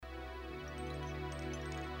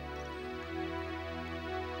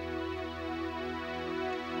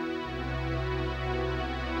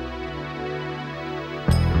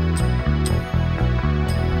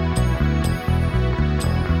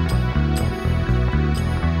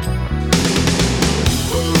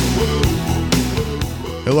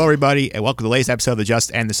Hello, everybody, and welcome to the latest episode of the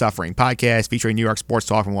Just End the Suffering podcast featuring New York sports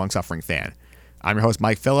talk from a long-suffering fan. I'm your host,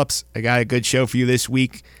 Mike Phillips. I got a good show for you this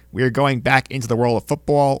week. We're going back into the world of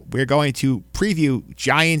football. We're going to preview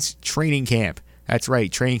Giants training camp. That's right,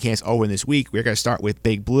 training camp's open this week. We're going to start with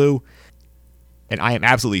Big Blue, and I am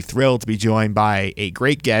absolutely thrilled to be joined by a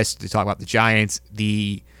great guest to talk about the Giants,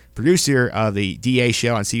 the producer of the DA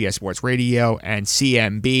show on CBS Sports Radio and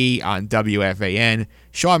CMB on WFAN.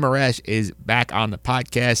 Sean Moresh is back on the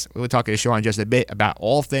podcast. We'll talk to Sean in just a bit about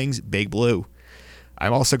all things Big Blue.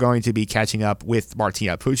 I'm also going to be catching up with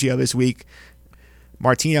Martino Puccio this week.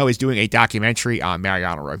 Martino is doing a documentary on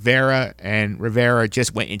Mariano Rivera, and Rivera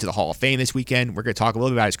just went into the Hall of Fame this weekend. We're going to talk a little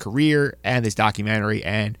bit about his career and this documentary,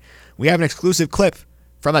 and we have an exclusive clip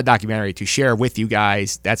from that documentary to share with you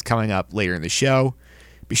guys. That's coming up later in the show.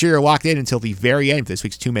 Be sure you're locked in until the very end for this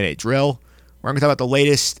week's 2-minute drill. We're going to talk about the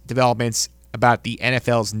latest developments about the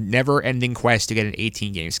NFL's never-ending quest to get an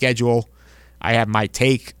 18-game schedule. I have my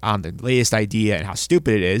take on the latest idea and how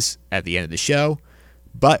stupid it is at the end of the show.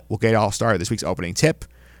 But we'll get it all started with this week's opening tip,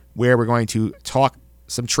 where we're going to talk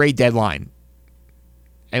some trade deadline.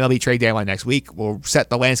 MLB trade deadline next week. We'll set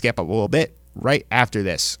the landscape up a little bit right after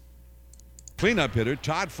this. Cleanup hitter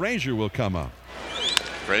Todd Frazier will come up.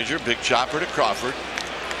 Frazier, big chopper to Crawford.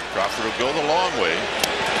 Crawford will go the long way,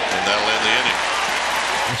 and that'll end the inning.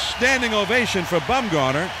 A standing ovation for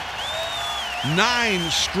Bumgarner.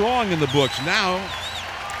 9 strong in the books. Now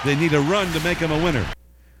they need a run to make him a winner.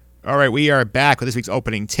 All right, we are back with this week's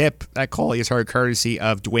opening tip. That call is heard courtesy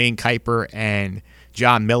of Dwayne Kuiper and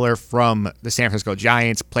John Miller from the San Francisco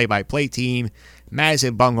Giants play-by-play team.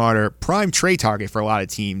 Madison Bumgarner, prime trade target for a lot of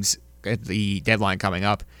teams at the deadline coming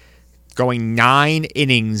up. Going 9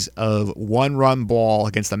 innings of one-run ball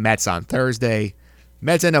against the Mets on Thursday.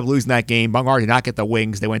 Mets end up losing that game. Bumgarner did not get the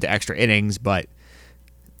wings. They went to extra innings, but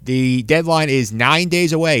the deadline is 9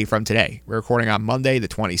 days away from today. We're recording on Monday, the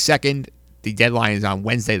 22nd. The deadline is on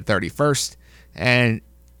Wednesday, the 31st. And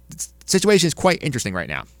the situation is quite interesting right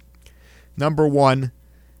now. Number one,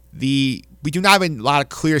 we do not have a lot of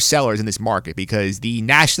clear sellers in this market because the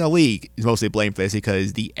National League is mostly blamed for this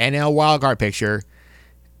because the NL wildcard picture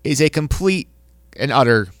is a complete and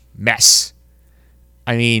utter mess.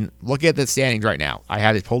 I mean, look at the standings right now. I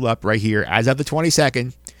have it pulled up right here. As of the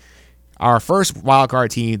 22nd, our first wildcard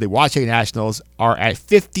team, the Washington Nationals, are at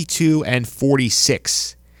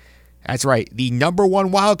 52-46. That's right. The number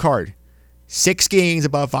one wildcard, 6 games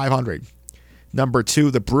above 500. Number 2,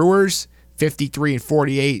 the Brewers,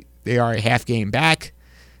 53-48. They are a half game back,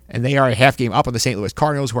 and they are a half game up on the St. Louis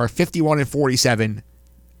Cardinals, who are 51-47,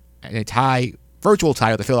 and a virtual tie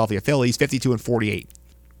with the Philadelphia Phillies, 52-48.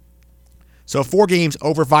 So 4 games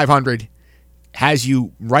over 500 has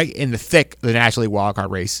you right in the thick of the National League wildcard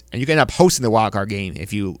race, and you can end up hosting the wildcard game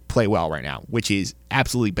if you play well right now, which is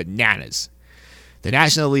absolutely bananas. The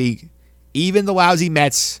National League, even the lousy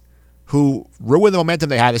Mets, who ruined the momentum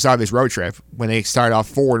they had at the start of this road trip when they started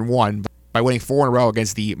off 4-1 by winning 4 in a row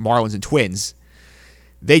against the Marlins and Twins,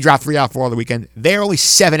 they dropped 3 out 4 on the weekend. They're only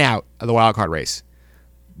 7 out of the wildcard race.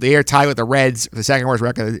 They are tied with the Reds for the second worst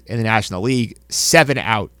record in the National League, 7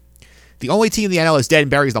 out. The only team in the NL is dead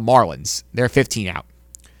and buried is the Marlins. They're 15 out.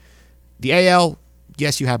 The AL,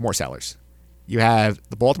 yes, you have more sellers. You have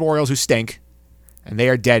the Baltimore Orioles, who stink, and they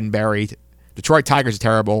are dead and buried. Detroit Tigers are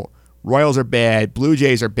terrible. Royals are bad. Blue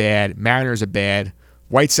Jays are bad. Mariners are bad.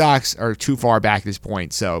 White Sox are too far back at this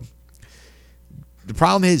point. So the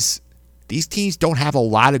problem is these teams don't have a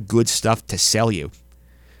lot of good stuff to sell you.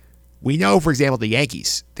 We know, for example, the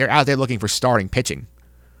Yankees. They're out there looking for starting pitching.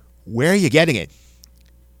 Where are you getting it?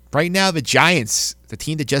 Right now, the Giants, the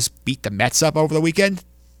team that just beat the Mets up over the weekend,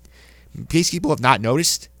 in case people have not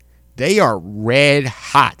noticed, they are red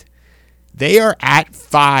hot. They are at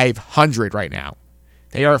 500 right now.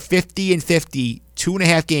 They are 50-50,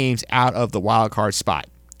 2.5 games out of the wild card spot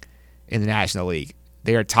in the National League.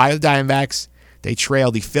 They are tied with the Diamondbacks. They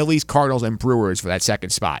trail the Phillies, Cardinals, and Brewers for that second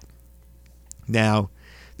spot. Now,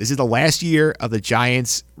 this is the last year of the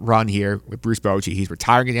Giants' run here with Bruce Bochy. He's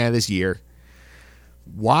retiring at the end of this year.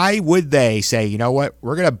 Why would they say, you know what,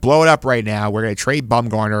 we're going to blow it up right now. We're going to trade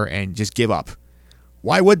Bumgarner and just give up?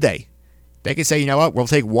 Why would they? They could say, you know what, we'll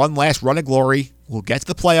take one last run of glory. We'll get to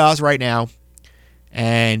the playoffs right now,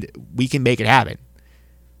 and we can make it happen.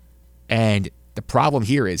 And the problem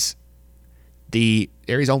here is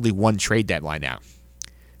there is only one trade deadline now.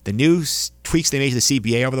 The new tweaks they made to the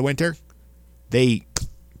CBA over the winter, they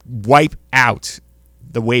wipe out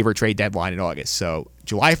the waiver trade deadline in August. So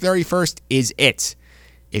July 31st is it.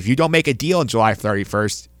 If you don't make a deal on July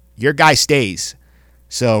 31st, your guy stays.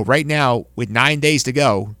 So right now, with 9 days to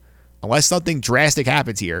go, unless something drastic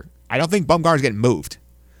happens here, I don't think Bumgarner's getting moved.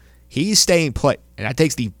 He's staying put, and that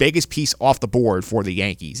takes the biggest piece off the board for the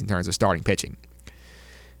Yankees in terms of starting pitching.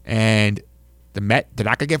 And they're not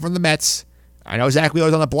going to get from the Mets. I know Zach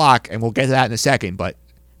Wheeler's on the block, and we'll get to that in a second, but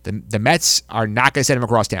the Mets are not going to send him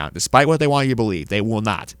across town. Despite what they want you to believe, they will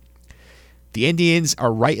not. The Indians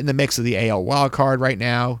are right in the mix of the AL wild card right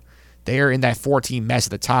now. They are in that 14 mess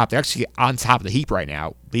at the top. They're actually on top of the heap right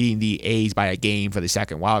now, leading the A's by a game for the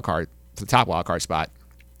second wild card, for the top wild card spot.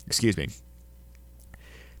 Excuse me.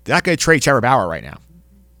 They're not going to trade Trevor Bauer right now.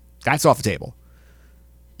 That's off the table.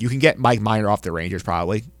 You can get Mike Minor off the Rangers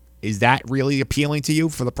probably. Is that really appealing to you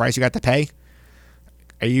for the price you got to pay?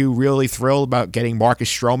 Are you really thrilled about getting Marcus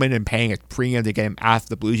Stroman and paying a premium to get him off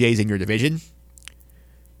the Blue Jays in your division?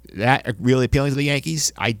 That really appealing to the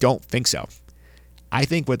Yankees? I don't think so. I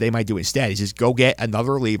think what they might do instead is just go get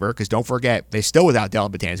another reliever, because don't forget, they're still without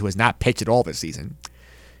Dellin Betances, who has not pitched at all this season.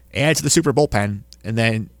 Add to the super bullpen, and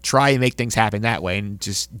then try and make things happen that way, and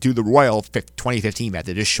just do the Royal 2015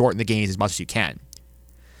 method. Just shorten the games as much as you can.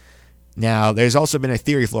 Now, there's also been a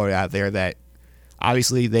theory floated out there that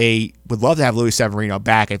obviously they would love to have Luis Severino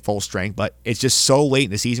back at full strength, but it's just so late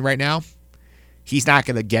in the season right now. He's not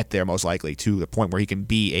going to get there, most likely, to the point where he can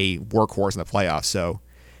be a workhorse in the playoffs. So,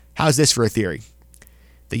 how's this for a theory?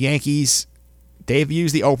 The Yankees, they've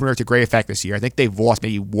used the opener to great effect this year. I think they've lost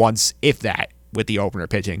maybe once, if that, with the opener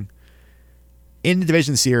pitching. In the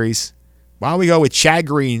division series, why don't we go with Chad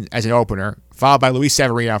Green as an opener, followed by Luis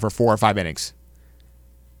Severino for 4 or 5 innings?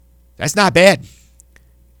 That's not bad.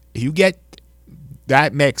 If you get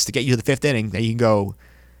that mix to get you to the 5th inning, then you can go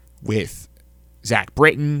with Zach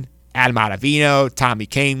Britton, Adam Ottavino, Tommy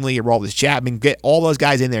Kahnle, Aroldis Chapman. Get all those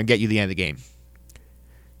guys in there and get you the end of the game.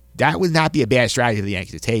 That would not be a bad strategy for the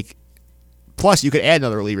Yankees to take. Plus, you could add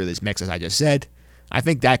another reliever to this mix, as I just said. I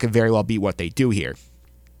think that could very well be what they do here.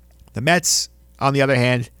 The Mets, on the other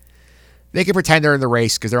hand, they can pretend they're in the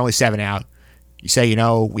race because they're only 7 out. You say,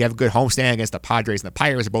 we have a good homestand against the Padres and the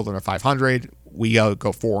Pirates. They're both under 500. We go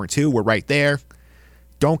 4-2. We're right there.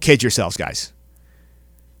 Don't kid yourselves, guys.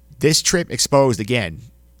 This trip exposed again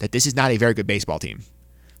that this is not a very good baseball team.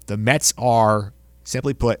 The Mets are,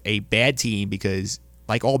 simply put, a bad team because,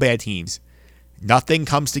 like all bad teams, nothing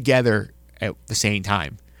comes together at the same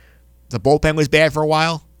time. The bullpen was bad for a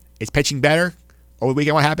while. It's pitching better. Over the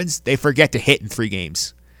weekend, what happens? They forget to hit in 3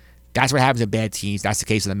 games. That's what happens in bad teams. That's the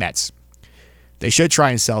case of the Mets. They should try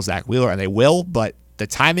and sell Zach Wheeler, and they will, but the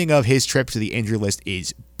timing of his trip to the injury list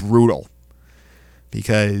is brutal.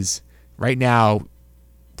 Because right now,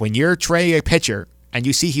 when you're trading a pitcher and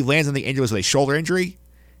you see he lands on the injury list with a shoulder injury,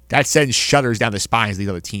 that sends shudders down the spines of these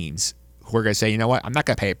other teams who are going to say, you know what, I'm not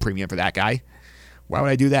going to pay a premium for that guy. Why would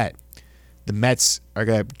I do that? The Mets are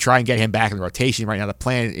going to try and get him back in the rotation. Right now, the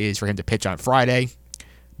plan is for him to pitch on Friday.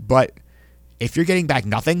 But if you're getting back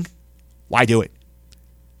nothing, why do it?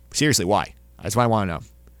 Seriously, why? That's what I want to know.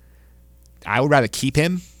 I would rather keep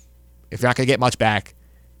him if you're not going to get much back,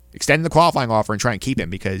 extend the qualifying offer and try and keep him,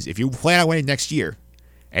 because if you plan on winning next year,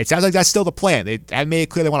 and it sounds like that's still the plan. They haven't made it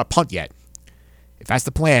clear they want to punt yet. If that's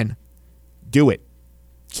the plan, do it.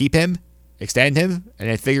 Keep him, extend him, and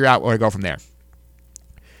then figure out where to go from there.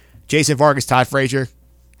 Jason Vargas, Todd Frazier,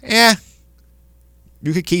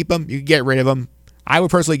 you could keep him. You could get rid of him. I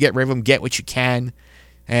would personally get rid of him, get what you can,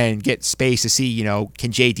 and get space to see,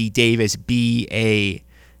 can J.D. Davis be a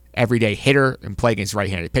everyday hitter and play against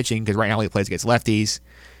right-handed pitching, because right now he plays against lefties.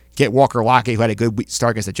 Get Walker Lockett, who had a good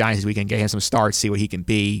start against the Giants this weekend, get him some starts, see what he can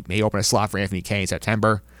be. Maybe open a slot for Anthony Kay in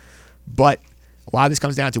September. But a lot of this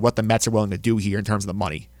comes down to what the Mets are willing to do here in terms of the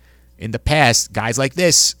money. In the past, guys like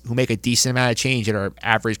this, who make a decent amount of change that are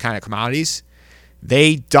average kind of commodities,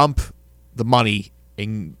 they dump the money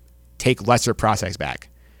and take lesser prospects back.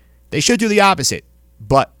 They should do the opposite,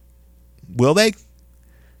 but will they?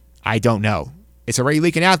 I don't know. It's already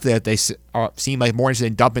leaking out there that they seem like more interested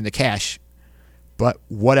in dumping the cash, but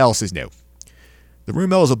what else is new? The rumor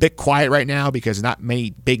mill is a bit quiet right now because there's not many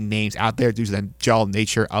big names out there due to the dull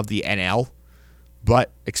nature of the NL,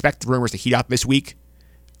 but expect the rumors to heat up this week.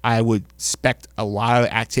 I would expect a lot of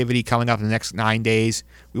activity coming up in the next 9 days.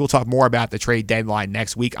 We will talk more about the trade deadline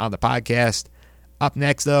next week on the podcast. Up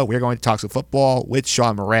next, though, we're going to talk some football with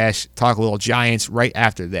Sean Marash, talk a little Giants right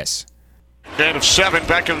after this. Gain of 7,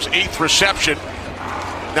 Beckham's 8th reception.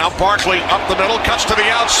 Now Barkley up the middle, cuts to the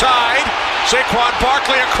outside. Saquon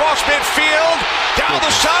Barkley across midfield, down the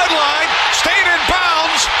sideline, stayed in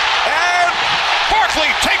bounds, and Barkley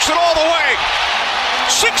takes it all the way.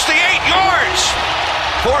 68 yards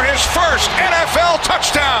for his first NFL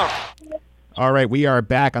touchdown. All right, we are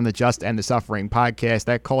back on the Just End the Suffering podcast.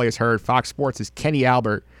 That call is heard. Fox Sports' Kenny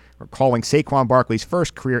Albert calling Saquon Barkley's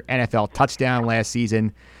first career NFL touchdown last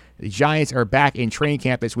season. The Giants are back in training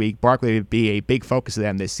camp this week. Barkley will be a big focus of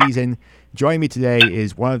them this season. Joining me today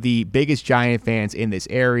is one of the biggest Giant fans in this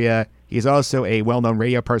area. He's also a well-known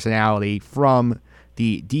radio personality from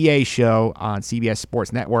the DA show on CBS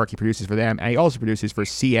Sports Network. He produces for them, and he also produces for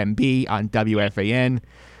CMB on WFAN.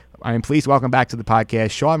 I am pleased to welcome back to the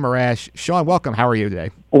podcast Sean Marash. Sean, welcome. How are you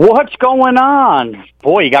today? What's going on?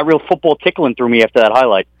 Boy, you got real football tickling through me after that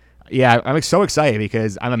highlight. Yeah, I'm so excited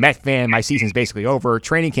because I'm a Met fan. My season's basically over.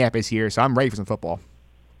 Training camp is here, so I'm ready for some football.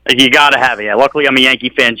 You got to have it. Yeah, luckily, I'm a Yankee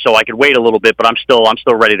fan, so I could wait a little bit, but I'm still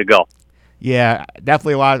ready to go. Yeah,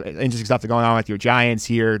 definitely a lot of interesting stuff going on with your Giants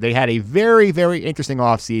here. They had a very, very interesting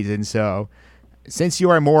offseason. So since you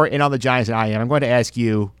are more in on the Giants than I am, I'm going to ask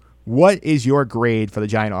you, what is your grade for the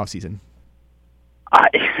Giant offseason?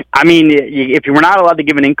 I mean, if you were not allowed to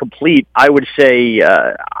give an incomplete, I would say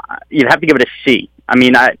you'd have to give it a C. I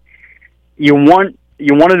mean, you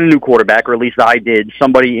wanted a new quarterback, or at least I did,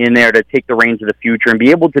 somebody in there to take the reins of the future and be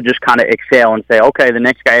able to just kind of excel and say, okay, the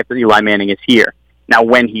next guy after Eli Manning is here. Now,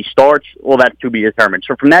 when he starts, well, that's to be determined.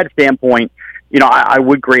 So from that standpoint, I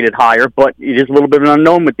would grade it higher, but it is a little bit of an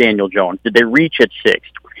unknown with Daniel Jones. Did they reach at 6?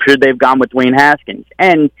 Should they have gone with Dwayne Haskins?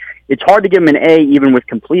 And it's hard to give him an A even with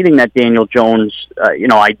completing that Daniel Jones,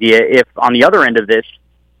 idea if on the other end of this,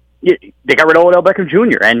 they got rid of Odell Beckham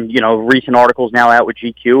Jr. And, recent articles now out with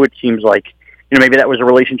GQ, it seems like, maybe that was a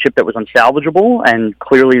relationship that was unsalvageable, and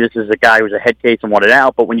clearly this is a guy who's a head case and wanted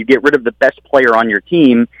out. But when you get rid of the best player on your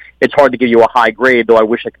team, it's hard to give you a high grade, though I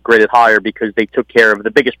wish I could grade it higher because they took care of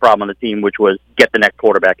the biggest problem on the team, which was get the next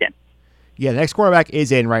quarterback in. Yeah, the next quarterback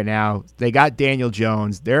is in right now. They got Daniel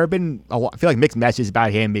Jones. There have been, I feel like, mixed messages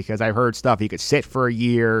about him because I've heard stuff he could sit for a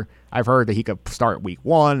year. I've heard that he could start week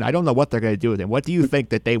 1. I don't know what they're going to do with him. What do you think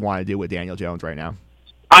that they want to do with Daniel Jones right now?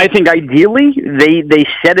 I think ideally they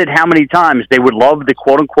said it how many times. They would love the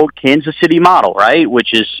quote-unquote Kansas City model, right,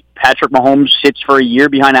 which is Patrick Mahomes sits for a year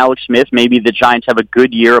behind Alex Smith. Maybe the Giants have a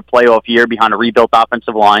good year, a playoff year behind a rebuilt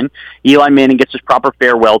offensive line. Eli Manning gets his proper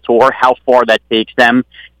farewell tour. How far that takes them,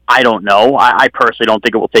 I don't know. I personally don't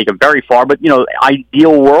think it will take them very far. But,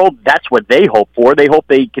 ideal world, that's what they hope for. They hope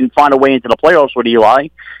they can find a way into the playoffs with Eli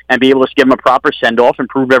and be able to give him a proper send-off and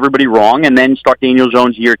prove everybody wrong and then start Daniel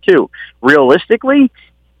Jones year 2. Realistically,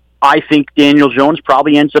 I think Daniel Jones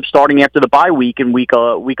probably ends up starting after the bye week in week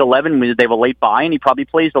 11 when they have a late bye, and he probably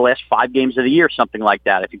plays the last 5 games of the year, something like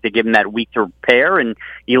that. I think they give him that week to prepare, and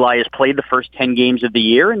Eli has played the first 10 games of the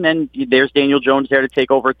year, and then there's Daniel Jones there to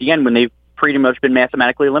take over at the end when they've pretty much been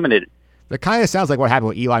mathematically eliminated. That kind of sounds like what happened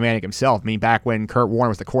with Eli Manning himself. I mean, back when Kurt Warner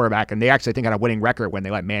was the quarterback, and they actually, I think, had a winning record when they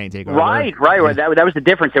let Manning take over. Right. That was the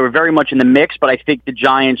difference. They were very much in the mix, but I think the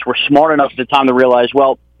Giants were smart enough at the time to realize,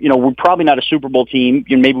 well, we're probably not a Super Bowl team.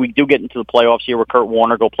 Maybe we do get into the playoffs here with Kurt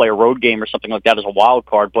Warner, go play a road game or something like that as a wild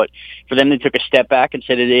card. But for them, they took a step back and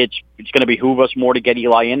said it's going to behoove us more to get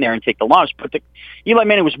Eli in there and take the lumps. But Eli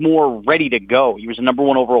Manning was more ready to go. He was a number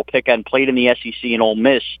 1 overall pick and played in the SEC and Ole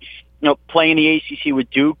Miss. Playing the ACC with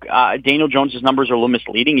Duke, Daniel Jones' numbers are a little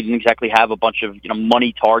misleading. He didn't exactly have a bunch of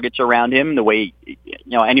money targets around him the way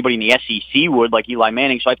anybody in the SEC would, like Eli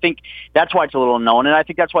Manning. So I think that's why it's a little unknown, and I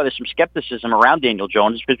think that's why there's some skepticism around Daniel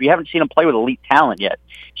Jones because we haven't seen him play with elite talent yet.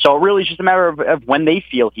 So really, it's just a matter of when they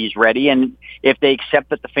feel he's ready, and if they accept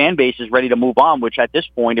that the fan base is ready to move on. Which at this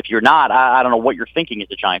point, if you're not, I don't know what you're thinking as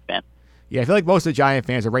a Giant fan. Yeah, I feel like most of the Giant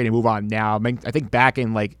fans are ready to move on now. I mean, I think back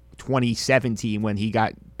in 2017 when he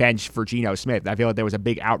got benched for Geno Smith, I feel like there was a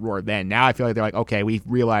big outroar then. Now I feel like they're like, okay, we've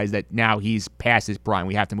realized that now he's past his prime.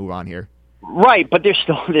 We have to move on here. Right, but they're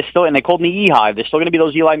still, and they called me E-Hive. There's still going to be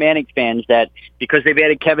those Eli Manning fans that because they've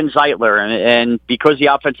added Kevin Zeitler and because the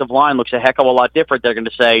offensive line looks a heck of a lot different, they're going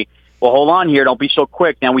to say, well, hold on here, don't be so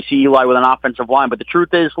quick. Now we see Eli with an offensive line, but the truth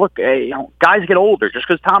is, look, guys get older. Just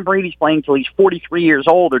because Tom Brady's playing until he's 43 years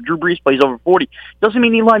old or Drew Brees plays over 40 doesn't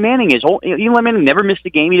mean Eli Manning is old. Eli Manning never missed a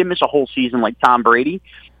game. He didn't miss a whole season like Tom Brady.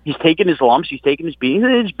 He's taken his lumps. He's taken his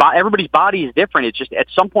beatings. Everybody's body is different. It's just at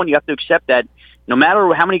some point you have to accept that no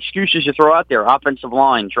matter how many excuses you throw out there, offensive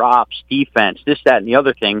line, drops, defense, this, that, and the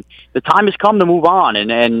other thing, the time has come to move on.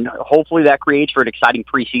 And hopefully that creates for an exciting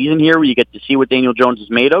preseason here where you get to see what Daniel Jones is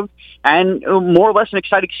made of. And more or less an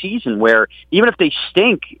exciting season where even if they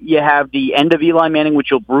stink, you have the end of Eli Manning, which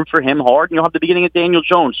you'll root for him hard, and you'll have the beginning of Daniel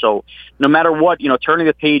Jones. So no matter what, turning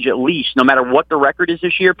the page at least, no matter what the record is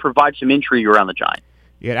this year, provides some intrigue around the Giants.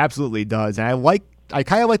 Yeah, it absolutely does. And I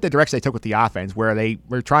kind of like the direction they took with the offense, where they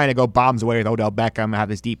were trying to go bombs away with Odell Beckham and have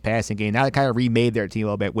this deep passing game. Now they kind of remade their team a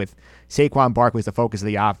little bit with Saquon Barkley as the focus of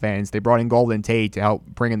the offense. They brought in Golden Tate to help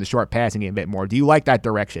bring in the short passing game a bit more. Do you like that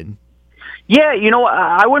direction? Yeah,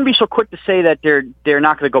 I wouldn't be so quick to say that they're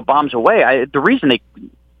not going to go bombs away. The reason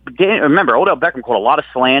remember, Odell Beckham caught a lot of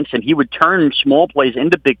slants, and he would turn small plays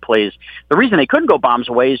into big plays. The reason they couldn't go bombs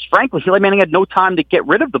away is, frankly, Eli Manning had no time to get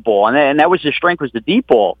rid of the ball, and that was his strength, was the deep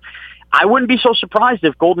ball. I wouldn't be so surprised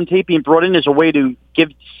if Golden Tate being brought in as a way to give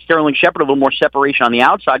Sterling Shepard a little more separation on the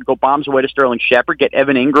outside, go bombs away to Sterling Shepard, get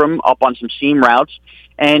Evan Ingram up on some seam routes.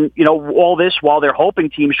 And, all this while they're hoping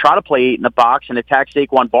teams try to play 8 in the box and attack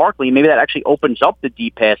Saquon Barkley. Maybe that actually opens up the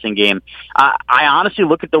deep passing game. I honestly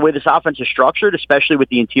look at the way this offense is structured, especially with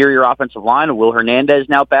the interior offensive line of Will Hernandez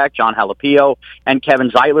now back, John Halapio, and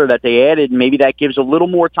Kevin Zeitler that they added. Maybe that gives a little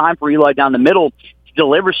more time for Eli down the middle to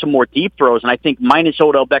deliver some more deep throws. And I think minus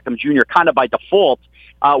Odell Beckham Jr. kind of by default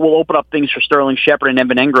will open up things for Sterling Shepard and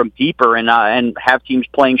Evan Ingram deeper and have teams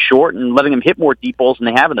playing short and letting them hit more deep balls than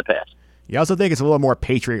they have in the past. You also think it's a little more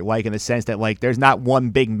Patriot-like in the sense that, there's not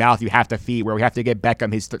one big mouth you have to feed where we have to get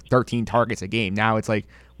Beckham his 13 targets a game. Now it's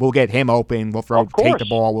we'll get him open, we'll take the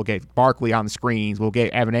ball, we'll get Barkley on the screens, we'll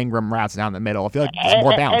get Evan Ingram routes down the middle. I feel like it's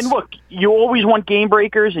more balanced. And look, you always want game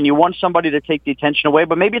breakers and you want somebody to take the attention away,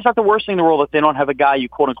 but maybe it's not the worst thing in the world if they don't have a guy you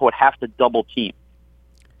quote-unquote have to double team.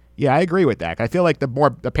 Yeah, I agree with that. I feel like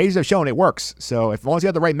the pages have shown it works. So as long as you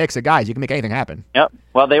have the right mix of guys, you can make anything happen. Yep.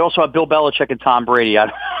 Well, they also have Bill Belichick and Tom Brady. I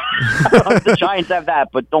don't know if the Giants have that,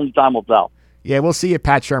 but only time will tell. Yeah, we'll see if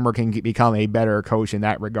Pat Shurmur can become a better coach in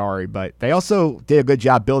that regard. But they also did a good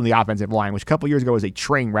job building the offensive line, which a couple years ago was a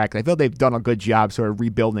train wreck. I feel they've done a good job sort of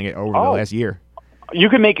rebuilding it over the last year. You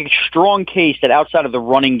can make a strong case that outside of the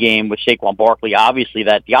running game with Saquon Barkley, obviously,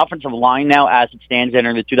 that the offensive line now, as it stands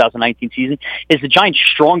entering the 2019 season, is the Giants'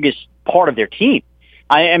 strongest part of their team.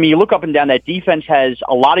 I mean, you look up and down, that defense has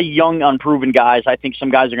a lot of young, unproven guys. I think some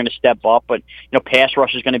guys are going to step up, but, pass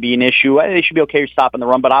rush is going to be an issue. They should be okay with stopping the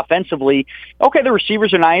run, but offensively, okay, the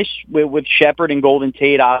receivers are nice with Shepard and Golden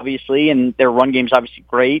Tate, obviously, and their run game's obviously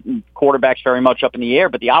great, and quarterback's very much up in the air,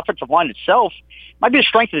 but the offensive line itself might be the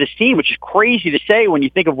strength of this team, which is crazy to say when you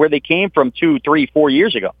think of where they came from 2, 3, 4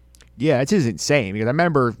 years ago. Yeah, it's just insane because I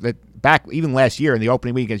remember that back even last year in the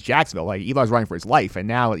opening week against Jacksonville, Eli was running for his life, and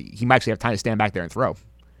now he might actually have time to stand back there and throw.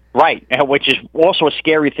 Right, which is also a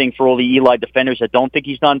scary thing for all the Eli defenders that don't think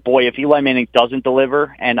he's done. Boy, if Eli Manning doesn't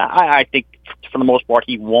deliver, and I think for the most part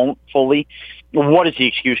he won't fully, what is the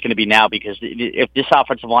excuse going to be now? Because if this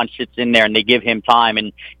offensive line sits in there and they give him time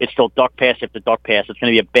and it's still duck pass after duck pass, it's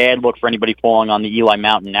going to be a bad look for anybody falling on the Eli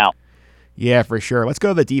Mountain now. Yeah, for sure. Let's go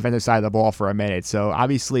to the defensive side of the ball for a minute. So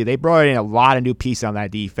obviously they brought in a lot of new pieces on that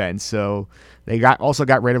defense. So they also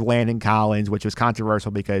got rid of Landon Collins, which was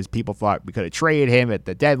controversial because people thought we could have traded him at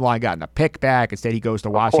the deadline, gotten a pick back. Instead, he goes to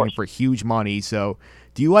Washington for huge money. So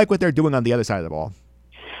do you like what they're doing on the other side of the ball?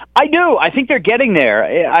 I do. I think they're getting there.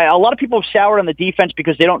 A lot of people have soured on the defense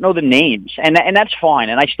because they don't know the names, and that's fine.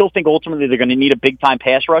 And I still think ultimately they're going to need a big-time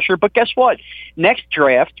pass rusher. But guess what? Next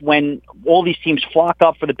draft, when all these teams flock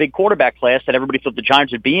up for the big quarterback class that everybody thought the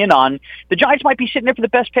Giants would be in on, the Giants might be sitting there for the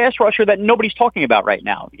best pass rusher that nobody's talking about right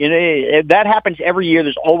now. That happens every year.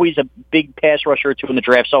 There's always a big pass rusher or two in the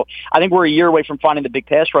draft. So I think we're a year away from finding the big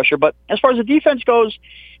pass rusher. But as far as the defense goes,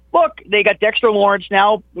 look, they got Dexter Lawrence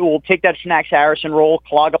now, who will take that Snacks Harrison role,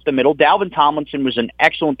 clog up the middle. Dalvin Tomlinson was an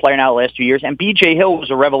excellent player now the last 2 years, and B.J. Hill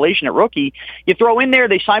was a revelation at rookie. You throw in there,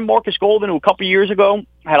 they signed Marcus Golden, who a couple years ago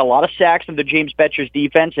had a lot of sacks under James Betcher's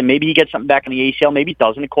defense, and maybe he gets something back in the ACL, maybe he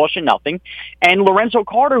doesn't. It costs you nothing. And Lorenzo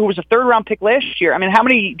Carter, who was a third-round pick last year. I mean, how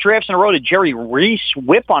many drafts in a row did Jerry Reese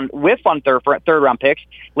whiff on third-round picks?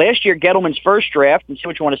 Last year, Gettleman's first draft, and see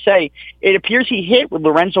what you want to say, it appears he hit with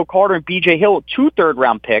Lorenzo Carter and B.J. Hill 2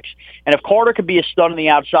 third-round picks. And if Carter could be a stud on the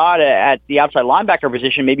outside at the outside linebacker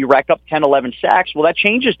position, maybe rack up 10, 11 sacks, well, that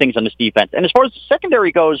changes things on this defense. And as far as the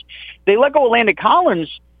secondary goes, they let go of Landon Collins,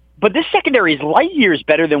 but this secondary is light years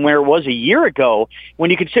better than where it was a year ago when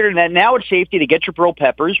you consider that now it's safety to get Jabril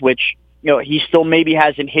Peppers, which he still maybe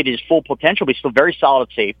hasn't hit his full potential, but he's still very solid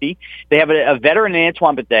at safety. They have a veteran in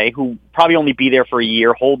Antoine Bethea who probably only be there for a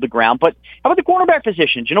year, hold the ground. But how about the cornerback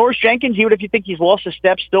position? Janoris Jenkins, even if you think he's lost a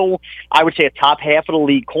step, still, I would say, a top half of the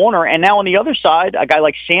league corner. And now on the other side, a guy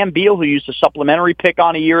like Sam Beal, who used a supplementary pick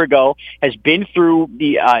on a year ago, has been through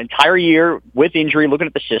the entire year with injury, looking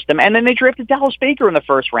at the system. And then they drafted Dallas Baker in the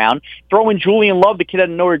first round, throw in Julian Love, the kid out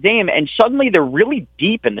of Notre Dame, and suddenly they're really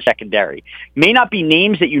deep in the secondary. May not be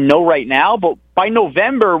names that you know right now, but by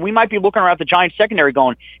November, we might be looking around the Giants secondary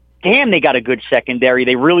going, damn, they got a good secondary.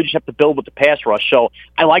 They really just have to build with the pass rush. So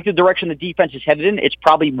I like the direction the defense is headed in. It's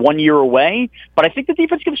probably 1 year away, but I think the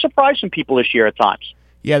defense can surprise some people this year at times.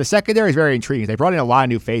 Yeah, the secondary is very intriguing. They brought in a lot of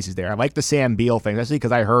new faces there. I like the Sam Beal thing, especially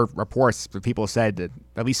because I heard reports that people said that,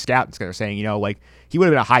 at least scouts are saying, he would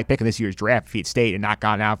have been a high pick in this year's draft if he had stayed and not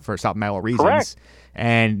gone out for supplemental reasons. Correct.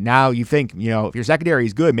 And now you think, if your secondary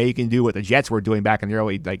is good, maybe you can do what the Jets were doing back in the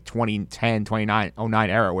early 2010, 2009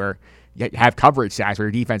 era, where you have coverage sacks where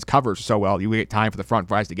your defense covers so well, you get time for the front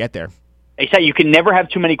guys to get there. Exactly. You can never have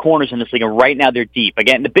too many corners in this league, and right now they're deep.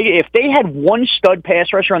 Again, if they had one stud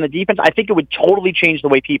pass rusher on the defense, I think it would totally change the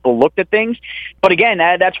way people looked at things. But again,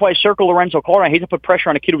 that's why I circle Lorenzo Carter. I hate to put pressure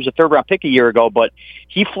on a kid who was a third-round pick a year ago, but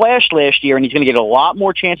he flashed last year, and he's going to get a lot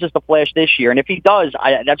more chances to flash this year. And if he does,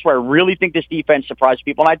 that's where I really think this defense surprised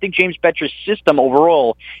people. And I think James Bettcher's system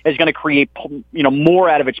overall is going to create more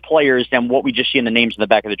out of its players than what we just see in the names in the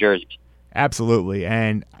back of the jerseys. Absolutely.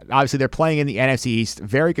 And obviously they're playing in the NFC East,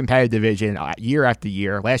 very competitive division year after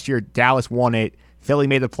year. Last year, Dallas won it. Philly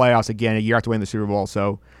made the playoffs again a year after winning the Super Bowl.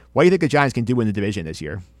 So what do you think the Giants can do in the division this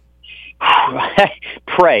year?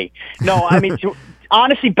 Pray. No, I mean,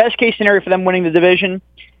 honestly, best case scenario for them winning the division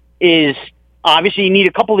is obviously you need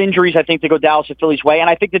a couple injuries, I think, to go Dallas and Philly's way. And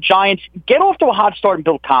I think the Giants get off to a hot start and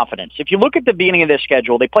build confidence. If you look at the beginning of their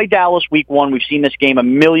schedule, they play Dallas week 1. We've seen this game a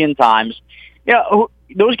million times.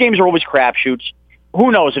 Those games are always crapshoots.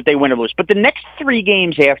 Who knows if they win or lose? But the next 3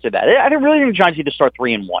 games after that, I really think the Giants need to start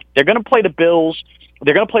 3-1. They're going to play the Bills.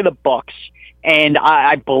 They're going to play the Bucks. And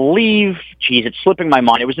I believe, it's slipping my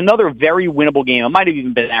mind. It was another very winnable game. It might have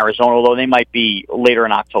even been Arizona, although they might be later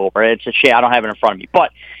in October. It's a shame. I don't have it in front of me.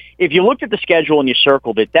 But if you looked at the schedule and you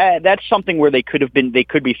circled it, that's something where they could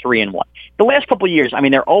be 3-1. The last couple of years, I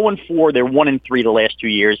mean, they're 0-4, they're 1-3 the last 2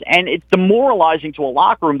 years, and it's demoralizing to a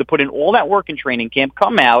locker room to put in all that work in training camp,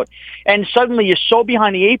 come out, and suddenly you're so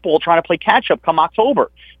behind the 8 ball trying to play catch up come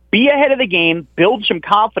October. Be ahead of the game, build some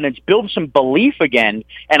confidence, build some belief again,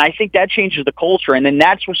 and I think that changes the culture. And then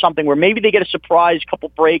that's something where maybe they get a surprise couple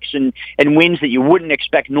breaks and wins that you wouldn't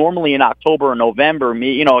expect normally in October or November.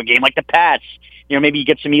 A game like the Pats. Maybe you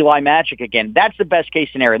get some Eli magic again. That's the best case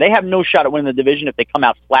scenario. They have no shot at winning the division if they come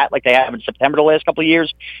out flat like they have in September the last couple of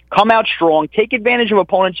years. Come out strong. Take advantage of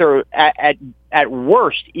opponents that are at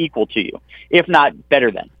worst equal to you, if not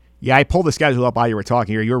better than. Yeah, I pulled the schedule up while you were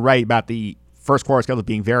talking here. You're right about the first quarter schedule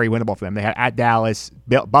being very winnable for them. They had at Dallas,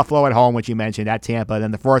 Buffalo at home, which you mentioned, at Tampa.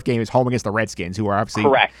 Then the fourth game is home against the Redskins, who are obviously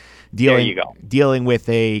dealing with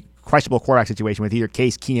a questionable quarterback situation with either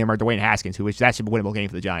Case Keenum or Dwayne Haskins, that's a winnable game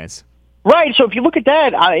for the Giants. Right, so if you look at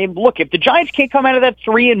that, if the Giants can't come out of that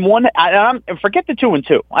 3-1, forget the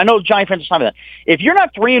 2-2. I know Giant fans are talking about that. If you're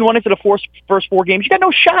not 3-1 into the first 4 games, you got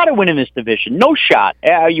no shot at winning this division. No shot.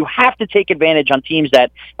 You have to take advantage on teams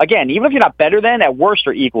that, again, even if you're not better than, at worst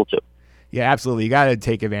are equal to. Yeah, absolutely. You got to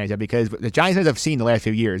take advantage of it because the Giants fans have seen the last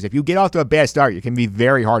few years. If you get off to a bad start, it can be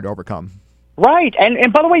very hard to overcome. Right,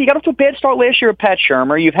 and by the way, you got off to a bad start last year with Pat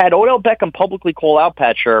Shurmur. You've had Odell Beckham publicly call out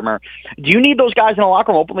Pat Shurmur. Do you need those guys in the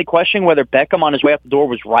locker room openly questioning whether Beckham on his way out the door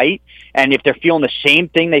was right? And if they're feeling the same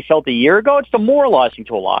thing they felt a year ago, it's demoralizing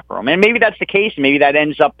to a locker room. And maybe that's the case. Maybe that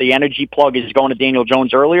ends up the energy plug is going to Daniel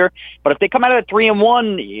Jones earlier. But if they come out of it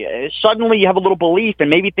 3-1, suddenly you have a little belief, and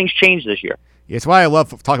maybe things change this year. Yeah, it's why I love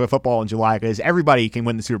talking about football in July, because everybody can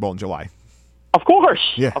win the Super Bowl in July. Of course.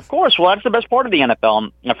 Yeah. Of course. Well, that's the best part of the NFL.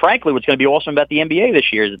 And frankly, what's going to be awesome about the NBA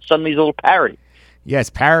this year is it suddenly is a little parity. Yes,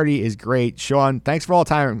 parity is great. Sean, thanks for all the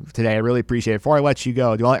time today. I really appreciate it. Before I let you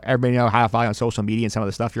go, do you want everybody to know how to follow you on social media and some of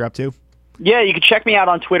the stuff you're up to? Yeah, you can check me out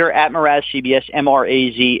on Twitter at MrazCBS,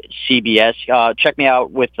 MRAZCBS. Check me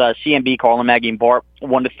out with CMB, Carlin, Maggie, and Bart,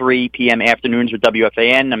 1 to 3 p.m. afternoons with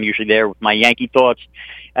WFAN. I'm usually there with my Yankee thoughts.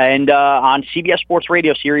 And on CBS Sports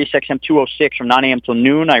Radio, Sirius XM 206 from 9 a.m. till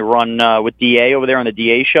noon, I run with DA over there on the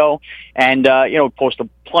DA show. And, post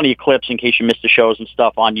plenty of clips in case you missed the shows and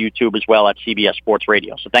stuff on YouTube as well at CBS Sports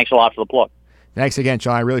Radio. So thanks a lot for the plug. Thanks again,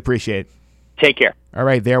 Sean. I really appreciate it. Take care. All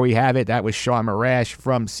right, there we have it. That was Sean Marash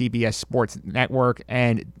from CBS Sports Network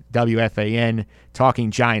and WFAN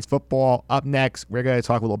talking Giants football. Up next, we're going to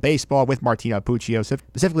talk a little baseball with Martino Puccio,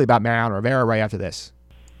 specifically about Mariano Rivera right after this.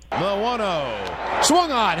 The 1-0.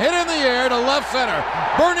 Swung on, hit in the air to left center.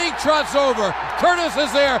 Bernie trots over. Curtis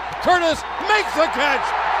is there. Curtis makes the catch.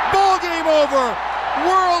 Ball game over.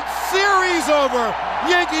 World Series over.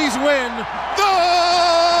 Yankees win. The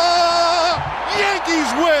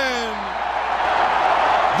Yankees win.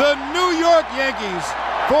 The New York Yankees,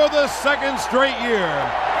 for the second straight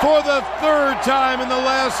year, for the third time in the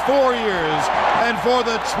last 4 years, and for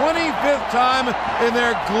the 25th time in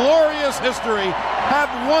their glorious history, have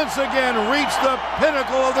once again reached the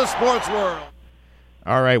pinnacle of the sports world.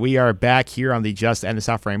 All right, we are back here on the Just End the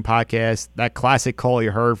Suffering podcast. That classic call you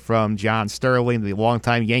heard from John Sterling, the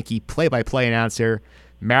longtime Yankee play-by-play announcer.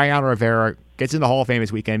 Mariano Rivera gets in the Hall of Fame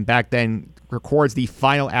this weekend. Back then, records the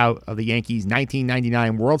final out of the Yankees'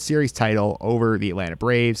 1999 World Series title over the Atlanta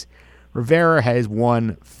Braves. Rivera has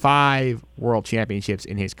won 5 World Championships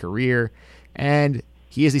in his career. And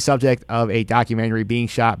he is the subject of a documentary being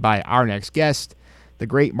shot by our next guest. The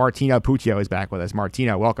great Martino Puccio is back with us.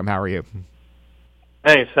 Martino, welcome. How are you?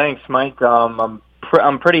 Hey, thanks, Mike. I'm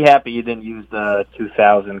pretty happy you didn't use the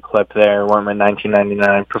 2000 clip there. One in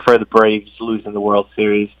 1999. Prefer the Braves losing the World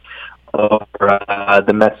Series over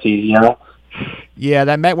the Mets, Yeah,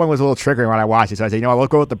 that Met one was a little triggering when I watched it. So I said, we'll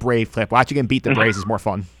go with the Brave clip. Watching him beat the Braves is more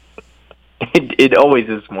fun. It always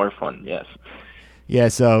is more fun, yes. Yeah,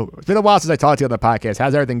 so it's been a while since I talked to you on the podcast.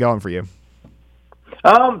 How's everything going for you?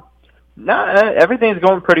 Everything's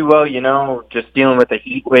going pretty well, just dealing with the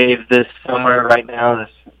heat wave this summer right now.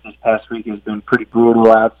 This past week has been pretty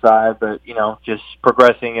brutal outside, but, just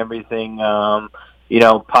progressing everything,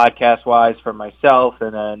 podcast-wise for myself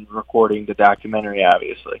and then recording the documentary,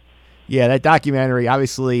 obviously. Yeah, that documentary,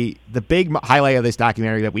 obviously, the big highlight of this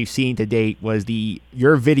documentary that we've seen to date was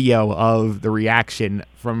your video of the reaction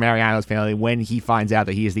from Mariano's family when he finds out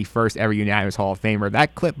that he is the first ever unanimous Hall of Famer.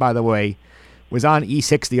 That clip, by the way, was on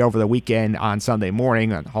E60 over the weekend on Sunday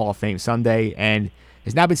morning, on Hall of Fame Sunday, and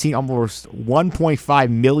has now been seen almost 1.5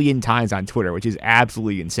 million times on Twitter, which is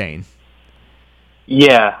absolutely insane.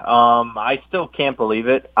 Yeah, I still can't believe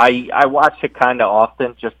it. I watch it kind of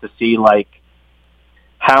often just to see,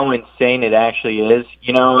 how insane it actually is.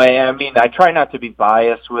 I try not to be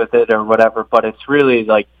biased with it or whatever, but it's really,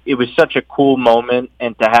 it was such a cool moment,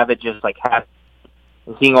 and to have it just, happen,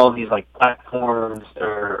 and seeing all these, platforms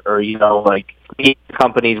or media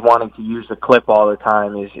companies wanting to use the clip all the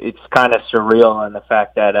time it's kind of surreal, and the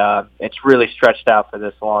fact that it's really stretched out for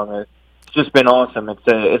this long. It's just been awesome.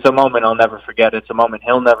 It's a moment I'll never forget. It's a moment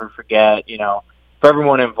he'll never forget. For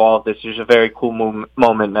everyone involved, it's just a very cool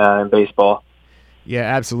moment in baseball. Yeah,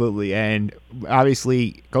 absolutely. And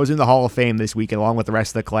obviously goes in the Hall of Fame this week along with the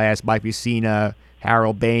rest of the class. Mike Mussina,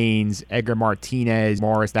 Harold Baines, Edgar Martinez,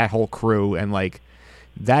 Morris, that whole crew. And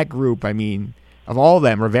that group, of all of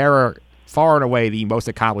them, Rivera far and away the most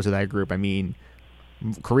accomplished of that group.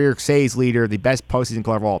 Career saves leader, the best postseason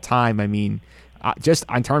player of all time. Just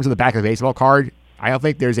in terms of the back of the baseball card, I don't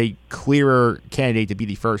think there's a clearer candidate to be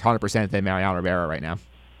the first 100% than Mariano Rivera right now.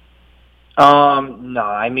 No,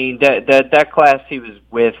 that class he was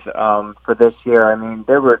with for this year,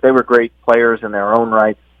 they were great players in their own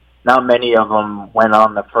right. Not many of them went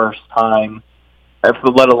on the first time,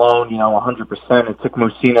 let alone 100%. It took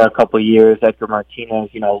Mussina a couple of years. Edgar Martinez,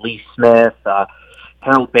 Lee Smith,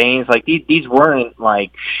 Harold Baines. These weren't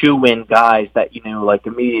shoe-in guys that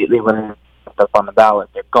immediately when they're up on the ballot,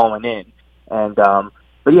 they're going in. And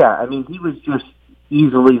but yeah, he was just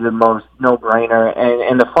easily the most no-brainer.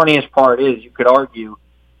 And the funniest part is, you could argue,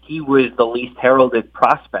 he was the least heralded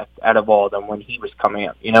prospect out of all of them when he was coming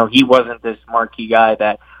up. He wasn't this marquee guy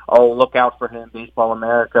that, look out for him, Baseball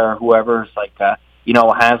America, or whoever's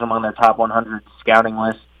has him on their top 100 scouting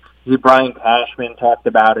list. Brian Cashman talked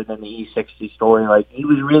about it in the E60 story. He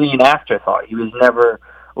was really an afterthought. He was never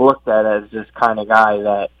looked at as this kind of guy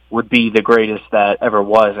that would be the greatest that ever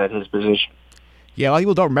was at his position. Yeah, a lot of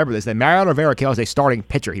people don't remember this. That Mariano Rivera came as a starting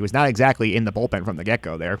pitcher. He was not exactly in the bullpen from the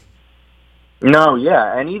get-go there. No,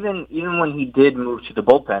 yeah, and even when he did move to the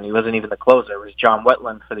bullpen, he wasn't even the closer. It was John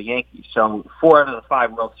Wetland for the Yankees. So 4 out of the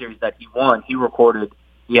 5 World Series that he won, he recorded,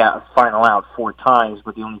 a final out 4 times,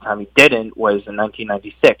 but the only time he didn't was in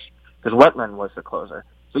 1996, because Wetland was the closer.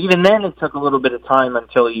 So even then, it took a little bit of time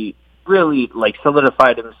until he really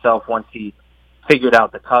solidified himself once he figured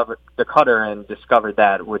out the cutter and discovered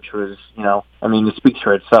that, which was, it speaks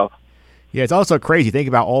for itself. Yeah, it's also crazy. Think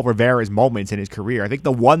about all Rivera's moments in his career. I think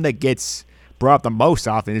the one that gets brought up the most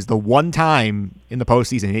often is the one time in the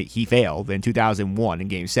postseason he failed in 2001 in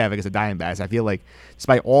Game 7 against the Diamondbacks. I feel like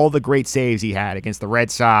despite all the great saves he had against the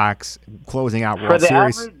Red Sox, closing out World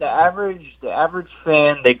Series. The average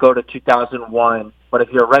fan, they go to 2001, but if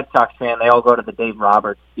you're a Red Sox fan, they all go to the Dave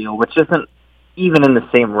Roberts deal, which isn't even in the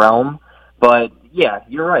same realm. But yeah,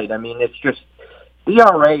 you're right. It's just the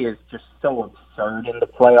ERA is just so absurd in the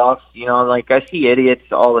playoffs. I see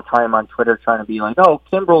idiots all the time on Twitter trying to be like, "Oh,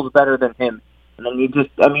 Kimbrel's better than him," and then just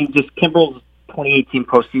Kimbrel's 2018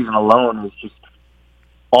 postseason alone is just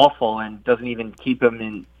awful and doesn't even keep him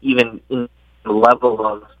in the level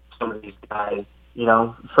of some of these guys.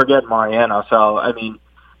 Forget Mariano. So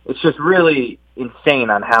it's just really insane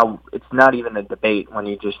on how it's not even a debate when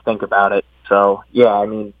you just think about it. So, yeah,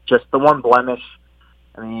 just the one blemish,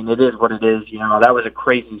 it is what it is. That was a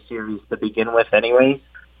crazy series to begin with anyways.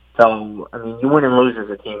 So, you win and lose as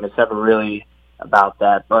a team. It's never really about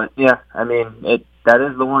that. But, yeah, that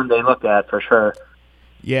is the one they look at for sure.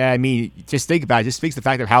 Yeah, I mean, just think about it. It just speaks to the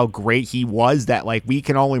fact of how great he was that, like, we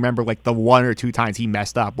can only remember, like, the 1 or 2 times he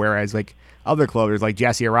messed up, whereas, like, other closers, like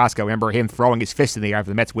Jesse Orosco, remember him throwing his fist in the air after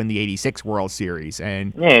the Mets win the '86 World Series.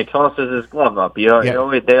 And yeah, he tosses his glove up. They all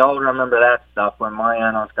remember that stuff when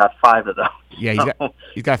Mariano's got 5 of those. Yeah,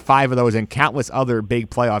 he's got 5 of those and countless other big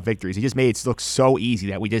playoff victories. He just made it look so easy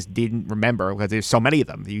that we just didn't remember because there's so many of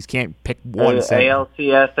them. You just can't pick one.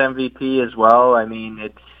 ALCS MVP as well. I mean,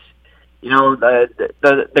 it's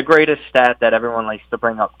the greatest stat that everyone likes to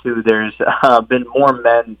bring up too. There's been more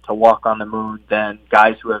men to walk on the moon than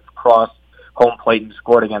guys who have crossed home plate and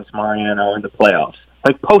scored against Mariano in the playoffs,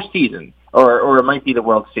 like postseason, or it might be the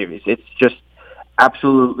World Series. It's just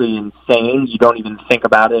absolutely insane. You don't even think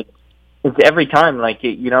about it. It's every time, like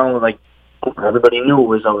everybody knew it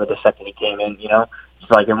was over the second he came in.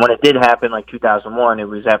 It's like, and when it did happen, like 2001, it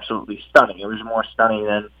was absolutely stunning. It was more stunning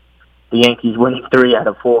than the Yankees winning 3 out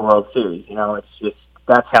of 4 World Series. It's just,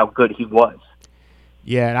 that's how good he was.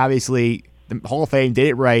 Yeah, and obviously the Hall of Fame did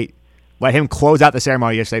it right. Let him close out the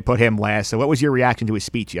ceremony yesterday, put him last. So what was your reaction to his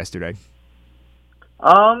speech yesterday?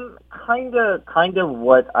 Kind of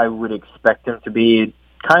what I would expect him to be. It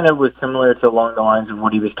kind of was similar to along the lines of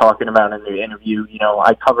what he was talking about in the interview.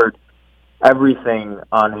 I covered everything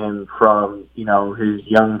on him from, his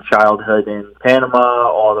young childhood in Panama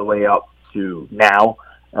all the way up to now.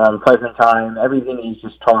 Present time, everything he's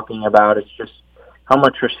just talking about, it's just how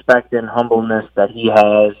much respect and humbleness that he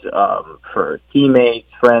has for teammates,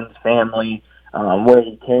 friends, family, where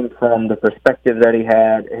he came from, the perspective that he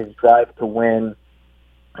had, his drive to win,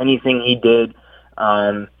 anything he did.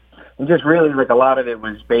 And just really, like, a lot of it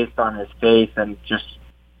was based on his faith and just,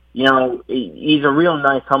 he's a real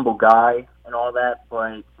nice, humble guy and all that.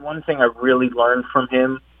 But one thing I really learned from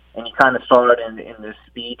him, and you kind of saw it in this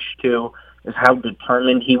speech too, is how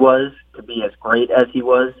determined he was to be as great as he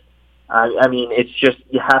was. I mean, it's just,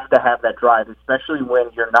 you have to have that drive, especially when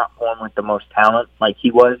you're not born with the most talent like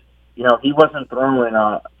he was. He wasn't throwing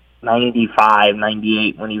 95,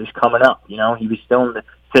 98 when he was coming up. He was still in the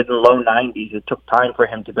low 90s. It took time for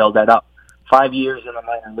him to build that up. 5 years in the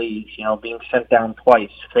minor leagues, being sent down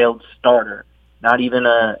twice, failed starter, not even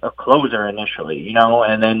a closer initially,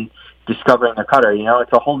 and then discovering the cutter.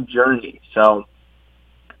 It's a whole journey. So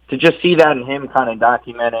to just see that in him kind of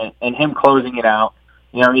document it and him closing it out,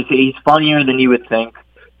 he's funnier than you would think,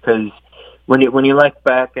 because when you look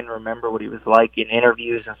back and remember what he was like in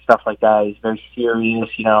interviews and stuff like that, he's very serious,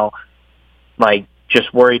 like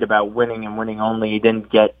just worried about winning and winning only. He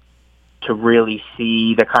didn't get to really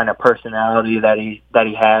see the kind of personality that he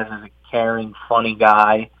has as a caring, funny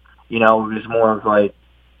guy. It was more of like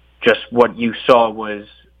just what you saw was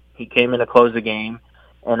he came in to close the game,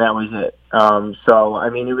 and that was it. So, I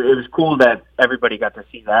mean, it was cool that everybody got to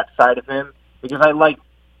see that side of him, because I like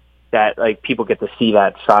that, like, people get to see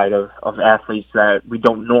that side of athletes that we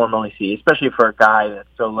don't normally see, especially for a guy that's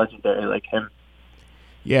so legendary like him.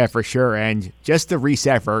 Yeah, for sure. And just to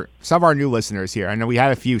reset for some of our new listeners here, I know we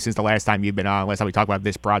had a few since the last time you've been on, last time we talked about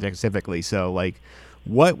this project specifically. So, like,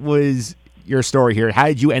 what was your story here? How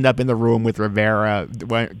did you end up in the room with Rivera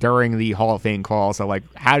during the Hall of Fame call? So, like,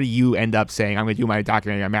 how do you end up saying, I'm going to do my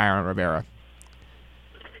documentary on Mariano Rivera?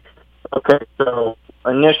 Okay, so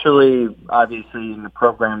initially, obviously, in the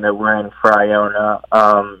program that we're in for Iona,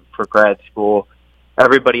 for grad school,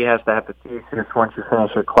 everybody has to have the thesis once you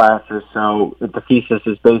finish your classes. So the thesis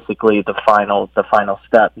is basically the final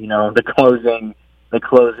step. The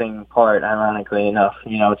closing part. Ironically enough,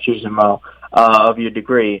 choose of your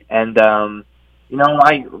degree. And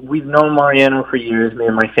we've known Mariano for years. Me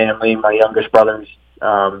and my family, my youngest brother's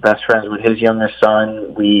best friends with his youngest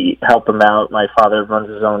son. We help him out. My father runs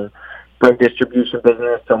his own bread distribution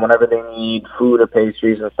business, so whenever they need food or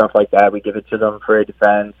pastries and stuff like that, we give it to them for a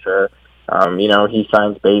defense, or he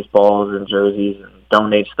signs baseballs and jerseys and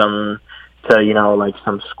donates them to like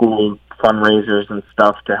some school fundraisers and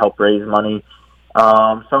stuff to help raise money. So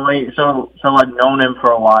I've known him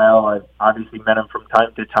for a while. I've obviously met him from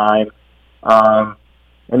time to time,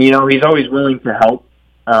 and he's always willing to help.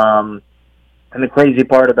 And the crazy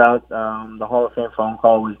part about the Hall of Fame phone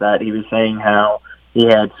call was that he was saying how he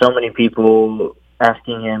had so many people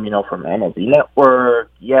asking him, from MLB Network,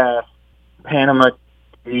 yes, Panama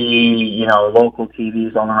TV, local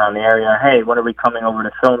TVs all around the area, hey, when are we coming over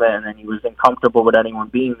to film it? And then he was uncomfortable with anyone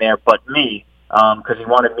being there but me, because he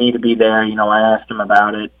wanted me to be there. I asked him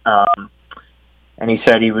about it, and he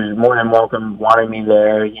said he was more than welcome wanting me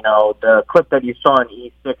there. The clip that you saw on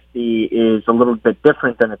E60 is a little bit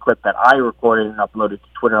different than the clip that I recorded and uploaded to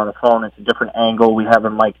Twitter on the phone. It's a different angle. We have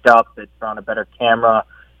it mic'd up. It's on a better camera.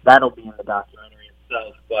 That'll be in the documentary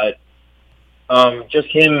itself. But Just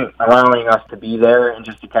him allowing us to be there and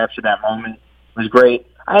just to capture that moment was great.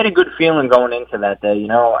 I had a good feeling going into that day.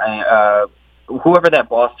 Whoever that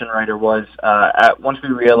Boston writer was, once we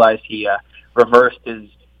realized he reversed his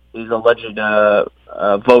alleged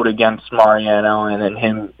vote against Mariano, and then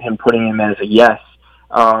him putting him as a yes.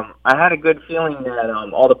 I had a good feeling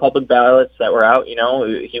that all the public ballots that were out, he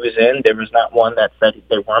was in. There was not one that said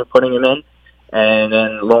they weren't putting him in. And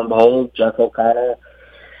then lo and behold, Jeff O'Connell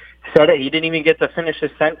said it. He didn't even get to finish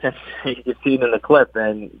his sentence. You could see it in the clip,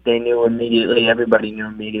 and they knew immediately. Everybody knew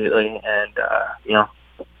immediately, and the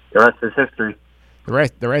rest is history.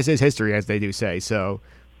 The rest is history, as they do say. So,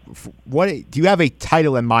 what do you have a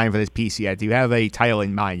title in mind for this piece yet? Do you have a title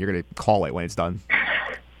in mind you're going to call it when it's done?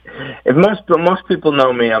 If most people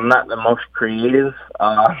know me, I'm not the most creative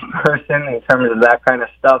person in terms of that kind of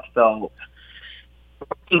stuff. So,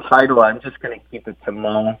 title, I'm just going to keep it to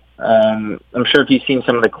Mo. I'm sure if you've seen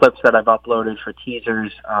some of the clips that I've uploaded for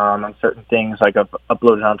teasers on certain things, like I've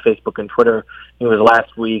uploaded on Facebook and Twitter. It was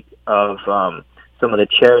last week of some of the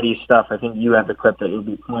charity stuff. I think you have the clip that you'll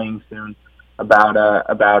be playing soon about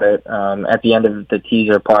it. At the end of the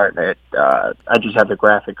teaser part, I just have the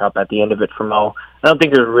graphic up at the end of it for Mo. I don't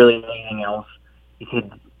think there's really anything else. You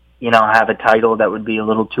could, have a title that would be a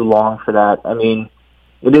little too long for that. I mean,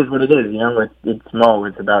 it is what it is, It's Mo.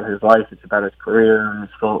 It's about his life. It's about his career,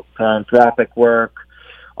 his philanthropic work,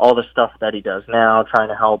 all the stuff that he does now, trying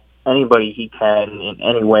to help anybody he can in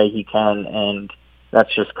any way he can, and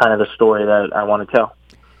that's just kind of the story that I want to tell.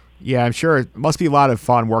 Yeah, I'm sure it must be a lot of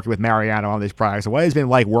fun working with Mariano on this project. So what has it been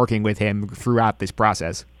like working with him throughout this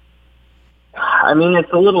process? I mean,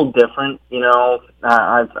 it's a little different,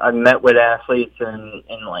 I've met with athletes and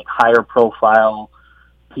like higher profile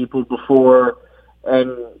people before,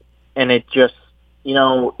 and it just,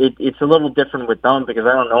 it's a little different with them because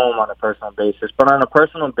I don't know him on a personal basis. But on a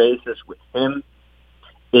personal basis with him,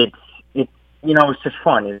 it's just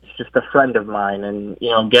fun. It's just a friend of mine,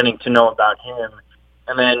 and getting to know about him,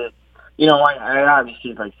 and then I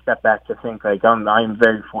obviously step back to think I'm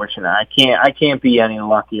very fortunate. I can't be any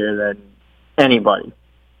luckier than anybody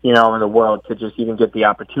in the world to just even get the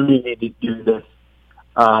opportunity to do this.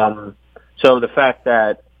 So the fact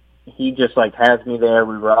that he just has me there.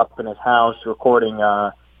 We were up in his house recording.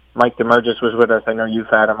 Mike DeMurgis was with us. I know you've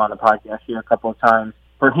had him on the podcast here a couple of times.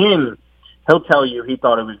 For him, he'll tell you he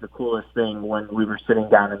thought it was the coolest thing when we were sitting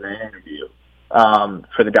down in the interview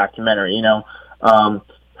for the documentary.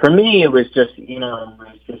 For me, it was just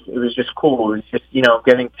it was just cool. It was just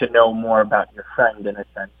getting to know more about your friend in a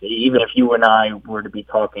sense. Even if you and I were to be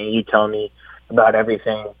talking, you tell me about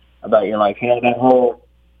everything about your life. That whole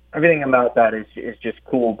everything about that is just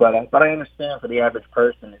cool, but I understand for the average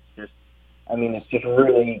person, it's just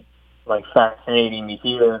really fascinating to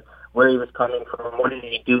hear where he was coming from, what did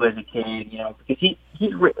he do as a kid, because he's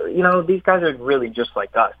these guys are really just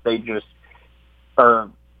like us. They just are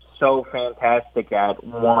so fantastic at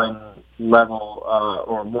one level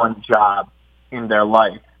or one job in their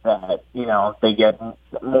life that they get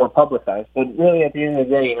more publicized. But really, at the end of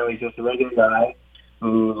the day, he's just a regular guy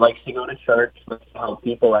who likes to go to church, likes to help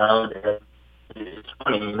people out, and it's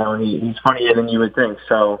funny, he's funnier than you would think.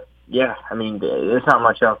 So, yeah, I mean, there's not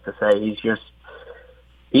much else to say. He's just,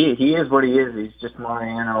 he is what he is. He's just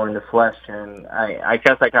Mariano in the flesh, and I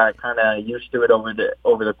guess I got kind of used to it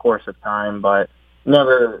over the course of time, but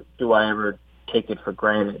never do I ever take it for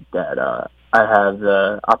granted that I have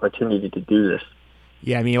the opportunity to do this.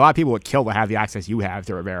 Yeah, I mean, a lot of people would kill to have the access you have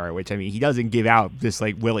to Rivera, which, I mean, he doesn't give out just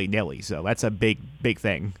willy-nilly, so that's a big, big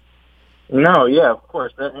thing. No, yeah, of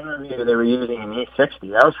course. That interview they were using in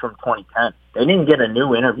E60, that was from 2010. They didn't get a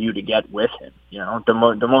new interview to get with him.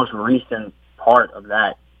 The most recent part of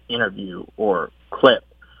that interview or clip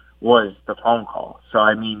was the phone call. So,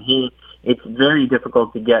 I mean, it's very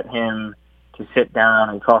difficult to get him to sit down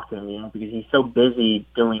and talk to him, because he's so busy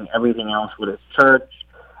doing everything else with his church,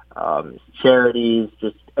 charities,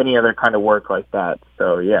 just any other kind of work like that.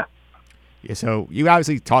 So, yeah. Yeah, so you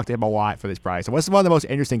obviously talked to him a lot for this prize. So what's one of the most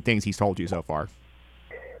interesting things he's told you so far?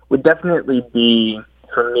 Would definitely be,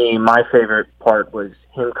 for me, my favorite part was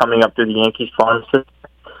him coming up through the Yankees farm system.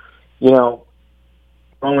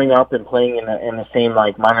 Growing up and playing in the same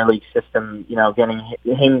minor league system, getting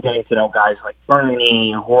to know guys like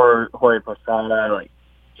Bernie, Jorge Posada,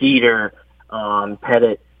 Jeter,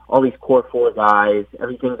 Pettit, all these core four guys,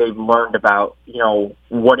 everything they've learned about,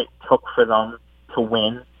 what it took for them to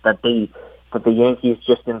win, that the Yankees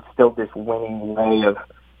just instilled this winning way of,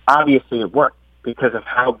 obviously it worked because of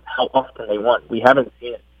how often they won. We haven't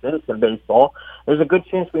seen it since in baseball. There's a good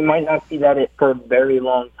chance we might not see that for a very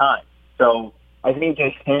long time. So I think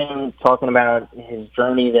just him talking about his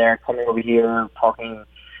journey there, coming over here, talking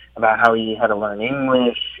about how he had to learn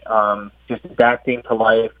English, just adapting to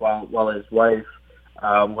life while his wife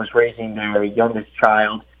was raising their youngest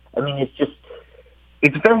child. I mean,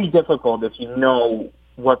 it's very difficult if you know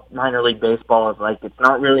what minor league baseball is like. It's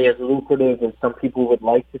not really as lucrative as some people would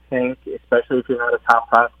like to think, especially if you're not a top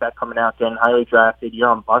prospect coming out getting highly drafted. You're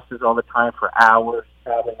on buses all the time for hours,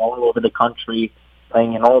 traveling all over the country,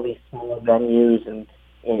 playing in all these small venues and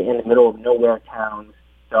in the middle of nowhere towns.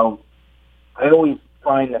 So I always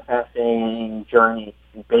find the fascinating journey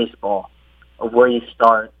in baseball of where you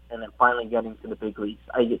start and then finally getting to the big leagues.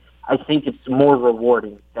 I think it's more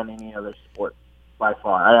rewarding than any other sport by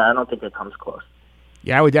far. I don't think it comes close.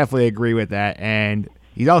 Yeah, I would definitely agree with that. And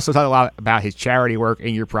he's also talked a lot about his charity work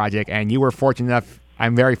in your project, and you were fortunate enough,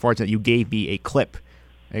 I'm very fortunate, you gave me a clip,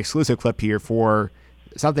 an exclusive clip here for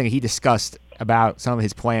something he discussed about some of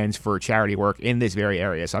his plans for charity work in this very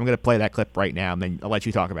area. So I'm going to play that clip right now, and then I'll let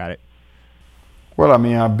you talk about it. Well, I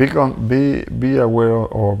mean, be aware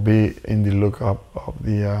or be in the lookup of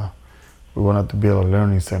the, we wanted to build a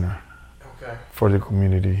learning center for the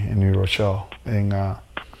community in New Rochelle. And,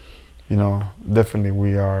 definitely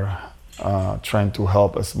we are trying to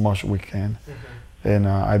help as much as we can. Mm-hmm. And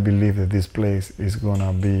I believe that this place is going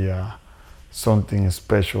to be something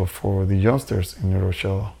special for the youngsters in New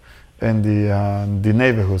Rochelle and the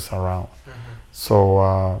neighborhoods around. Mm-hmm.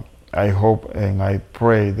 So I hope and I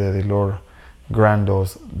pray that the Lord grant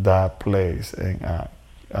us that place and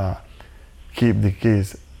keep the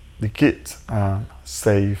kids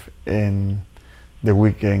safe, and that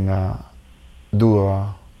we can do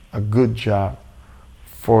a good job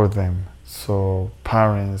for them, so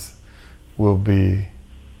parents will be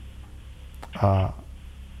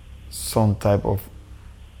some type of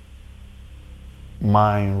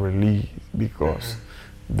mind relief because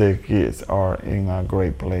their kids are in a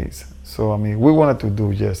great place. So I mean, we wanted to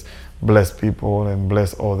do just bless people and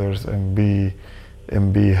bless others and be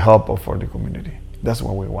helpful for the community. That's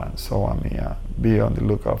what we want. So I mean, be on the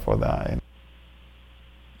lookout for that.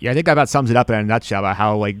 Yeah, I think that about sums it up in a nutshell about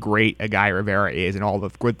how great a guy Rivera is and all the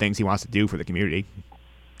good things he wants to do for the community.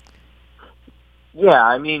 Yeah,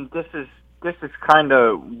 I mean, this is kind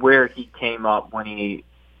of where he came up when he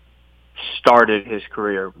started his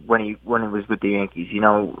career, when he was with the Yankees.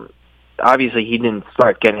 Obviously he didn't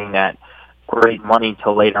start getting that great money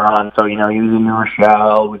till later on. So, he was in New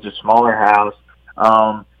Rochelle with a smaller house.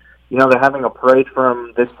 They're having a parade for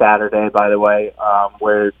him this Saturday, by the way,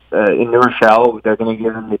 where in New Rochelle, they're going to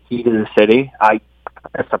give him the key to the city. I'm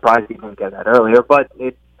surprised he didn't get that earlier, but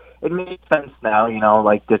it makes sense now,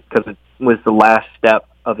 just because it was the last step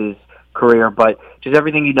of his career. But just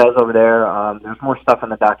everything he does over there, there's more stuff in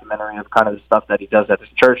the documentary of kind of the stuff that he does at his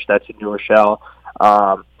church that's in New Rochelle.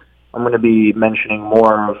 I'm going to be mentioning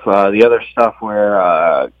more of the other stuff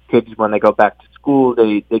where kids, when they go back to school,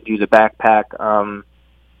 they do the backpack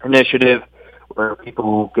initiative, where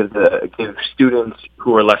people give students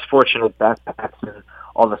who are less fortunate backpacks and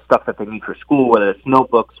all the stuff that they need for school, whether it's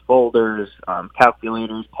notebooks, folders,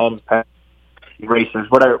 calculators, pens, erasers,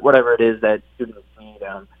 whatever it is that students need.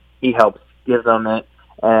 He helps give them it.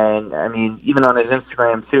 And I mean, even on his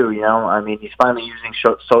Instagram too, he's finally using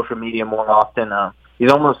social media more often.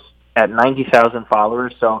 He's almost at 90,000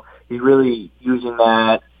 followers, so he's really using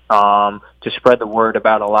that to spread the word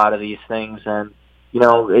about a lot of these things. And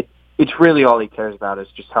it's really all he cares about is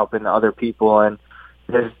just helping other people, and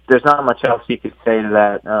there's not much else you could say to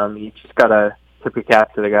that. You just gotta tip your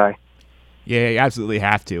cap to the guy. Yeah, you absolutely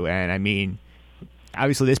have to. And I mean,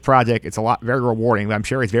 obviously this project, it's very rewarding, but I'm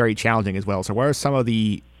sure it's very challenging as well. So what are some of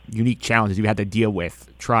the unique challenges you had to deal with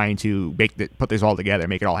trying to put this all together,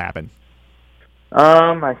 make it all happen?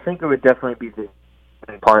 I think it would definitely be the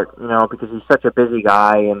part, because he's such a busy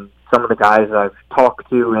guy, and some of the guys I've talked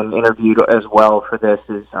to and interviewed as well for this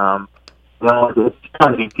is, it's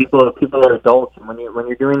challenging. People are adults, and when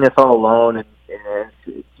you're doing this all alone, and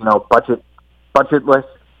it's budgetless.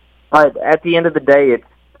 But at the end of the day, it's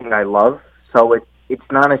something I love, so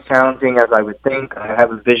it's not as challenging as I would think. I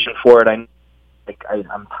have a vision for it. I'm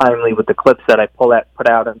timely with the clips that I put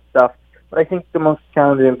out and stuff. But I think the most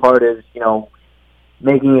challenging part is,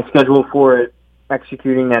 making a schedule for it,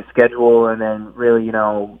 executing that schedule, and then really,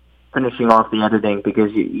 finishing off the editing,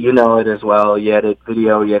 because you know it as well. You edit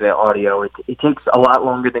video, you edit audio. It takes a lot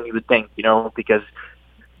longer than you would think, because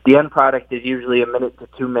the end product is usually 1 minute to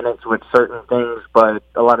 2 minutes with certain things, but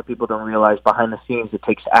a lot of people don't realize behind the scenes it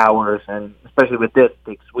takes hours, and especially with this, it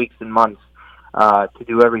takes weeks and months to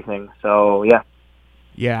do everything. So, yeah.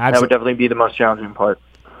 Yeah, absolutely. That would definitely be the most challenging part.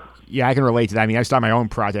 Yeah, I can relate to that. I mean, I started my own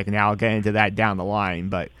project, and now I'll get into that down the line.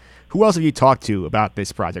 But Who else have you talked to about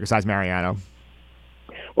this project besides Mariano?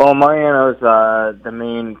 Well, Mariano's the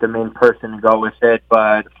main person to go with it,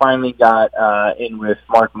 but finally got in with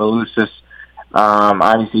Mark Malusis.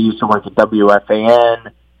 Obviously, he used to work at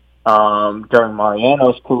WFAN during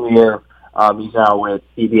Mariano's career. He's now with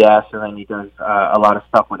CBS, and then he does a lot of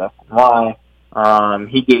stuff with SNY.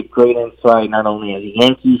 He gave great insight, not only as a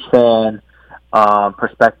Yankees fan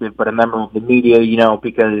perspective, but a member of the media.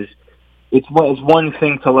 Because it's one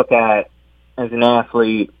thing to look at as an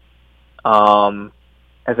athlete.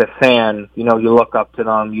 As a fan, you look up to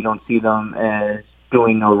them. You don't see them as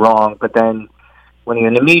doing no wrong. But then when you're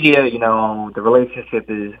in the media, the relationship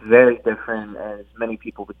is very different, as many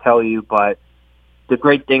people would tell you. But the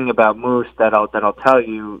great thing about Moose that I'll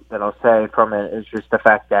say from it is just the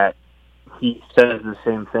fact that he says the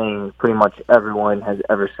same thing pretty much everyone has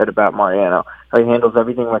ever said about Mariano. He handles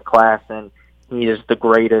everything with class, and he is the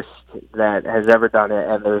greatest that has ever done it,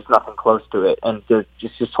 and there's nothing close to it. And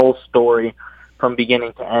just his whole story from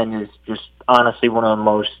beginning to end is just honestly one of the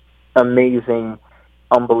most amazing,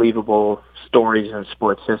 unbelievable stories in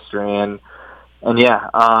sports history. And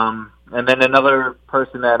then another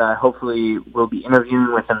person that I hopefully will be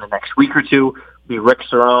interviewing within the next week or two will be Rick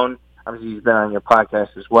Cerone. Obviously, he's been on your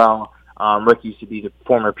podcast as well. Rick used to be the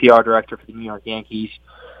former PR director for the New York Yankees.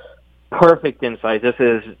 Perfect insight. This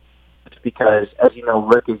is because, as you know,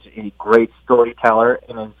 Rick is a great storyteller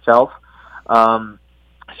in himself.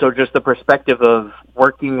 So just the perspective of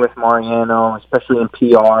working with Mariano, especially in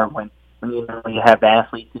PR, when you have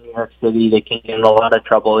athletes in New York City, they can get in a lot of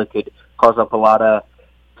trouble. It could cause up a lot of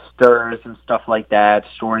stirs and stuff like that.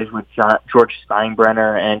 Stories with George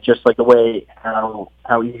Steinbrenner, and just like the way how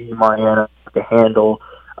easy Mariano to handle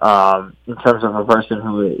in terms of a person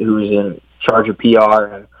who is in charge of PR.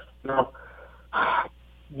 And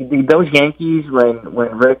those Yankees, when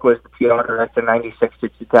Rick was the PR director, 96 to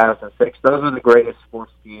 2006, those are the greatest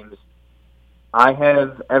sports teams I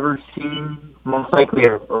have ever seen, most likely,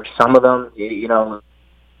 or some of them. The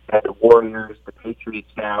Warriors, the Patriots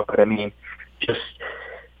now, but I mean, just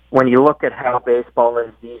when you look at how baseball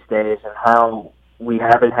is these days and how we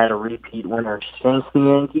haven't had a repeat winner since the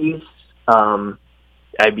Yankees,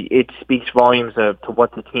 it speaks volumes to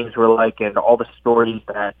what the teams were like and all the stories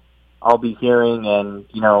that I'll be hearing, and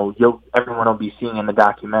everyone will be seeing in the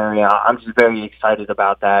documentary. I'm just very excited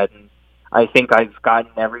about that, and I think I've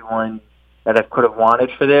gotten everyone that I could have wanted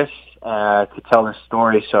for this to tell this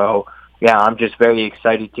story. So yeah, I'm just very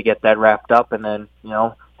excited to get that wrapped up, and then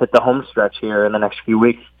hit the home stretch here in the next few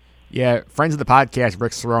weeks. Yeah, friends of the podcast,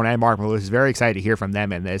 Rick Cerone and Mark Malusis, is very excited to hear from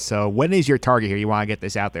them in this. So when is your target here? You want to get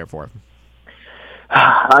this out there for?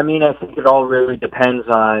 I mean, I think it all really depends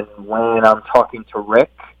on when I'm talking to Rick.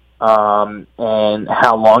 And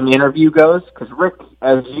how long the interview goes, because Rick,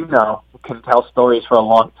 as you know, can tell stories for a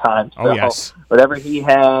long time. So oh, yes. Whatever he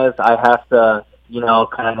has, I have to,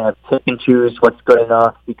 kind of pick and choose what's good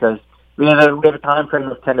enough, because we have a time frame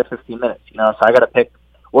of 10 to 15 minutes, so I got to pick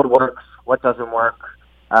what works, what doesn't work.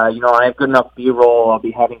 I have good enough B-roll. I'll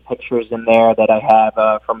be having pictures in there that I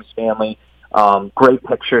have from his family, great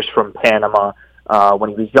pictures from Panama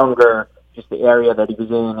when he was younger, just the area that he was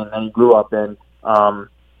in and then he grew up in.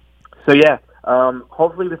 So yeah,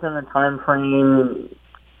 hopefully within the time frame,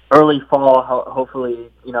 early fall. Hopefully,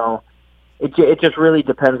 it just really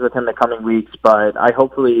depends within the coming weeks. But I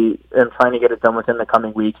hopefully am trying to get it done within the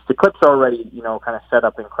coming weeks. The clips are already, kind of set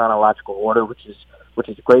up in chronological order, which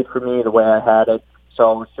is great for me the way I had it.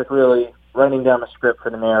 So it's just really writing down the script for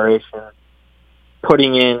the narration,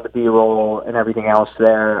 putting in the B-roll and everything else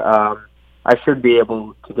there. I should be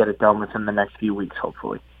able to get it done within the next few weeks,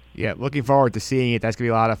 hopefully. Yeah, looking forward to seeing it. That's going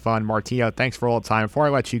to be a lot of fun. Martino, thanks for all the time. Before I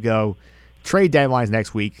let you go, trade deadlines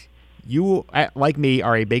next week. You, like me,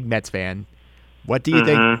 are a big Mets fan. What do you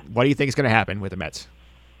think? What do you think is going to happen with the Mets?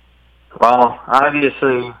 Well,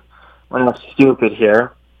 obviously, we're not stupid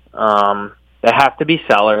here. They have to be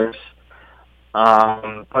sellers.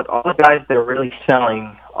 But all the guys they're really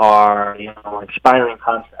selling are, expiring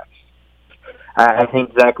contracts. I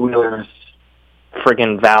think Zach Wheeler's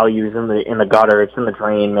friggin' values in the gutter. It's in the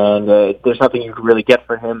drain, man. There's nothing you can really get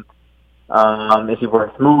for him. Is he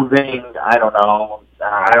worth moving? I don't know.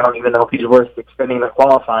 I don't even know if he's worth extending the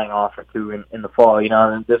qualifying offer to in the fall.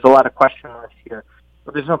 There's a lot of question marks here,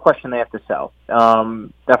 but there's no question they have to sell.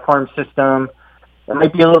 That farm system, it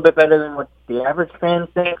might be a little bit better than what the average fan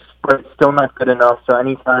thinks, but it's still not good enough. So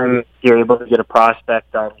anytime you're able to get a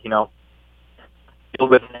prospect on,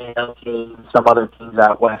 with an AL team, some other teams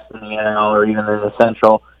out west in the NL or even in the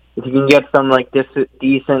Central, if you can get some like decent,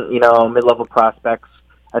 mid-level prospects,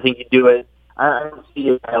 I think you do it. I don't see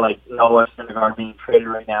a guy like Noah Syndergaard being traded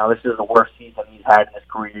right now. This is the worst season he's had in his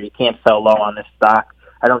career. You can't sell low on this stock.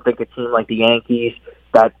 I don't think a team like the Yankees,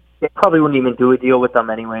 that they probably wouldn't even do a deal with them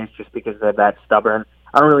anyways just because they're that stubborn.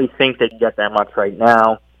 I don't really think they can get that much right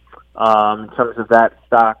now in terms of that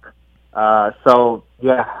stock. So,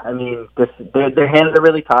 yeah, I mean, their hands are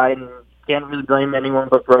really tied, and you can't really blame anyone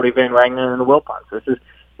but Brody Van Wagner and the Wilpons.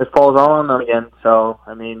 This falls all on them again. So,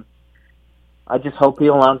 I mean, I just hope he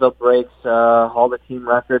Alonso breaks all the team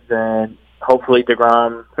records, and hopefully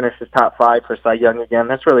DeGrom finishes top 5 for Cy Young again.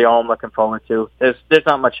 That's really all I'm looking forward to. There's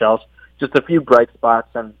not much else. Just a few bright spots,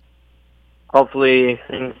 and hopefully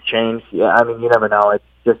things change. Yeah, I mean, you never know. It's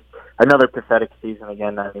just another pathetic season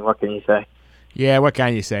again. I mean, what can you say? Yeah, what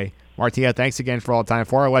can you say? Martino, thanks again for all the time.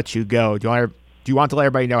 Before I let you go, do you want to let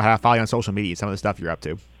everybody know how to follow you on social media, some of the stuff you're up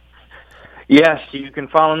to? Yes, you can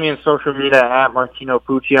follow me on social media at Martino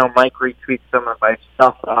Puccio. Mike retweets some of my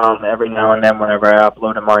stuff every now and then whenever I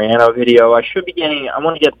upload a Mariano video. I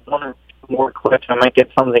want to get one or two more clips. I might get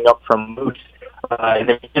something up from Moose in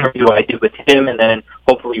the interview I did with him, and then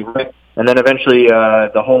hopefully Rick. And then eventually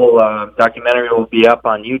the whole documentary will be up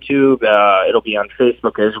on YouTube. It'll be on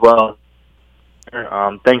Facebook as well.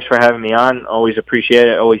 Thanks for having me on. Always appreciate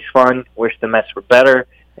it. Always fun. Wish the Mets were better.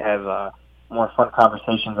 Have more fun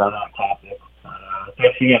conversations on that topic.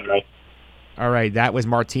 Thanks again, Mike. All right, that was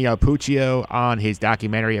Martino Puccio on his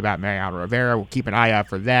documentary about Mariano Rivera. We'll keep an eye out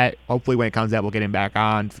for that. Hopefully when it comes out, we'll get him back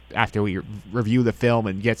on after we review the film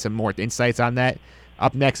and get some more insights on that.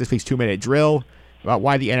 Up next, this week's 2-minute drill about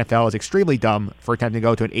why the NFL is extremely dumb for attempting to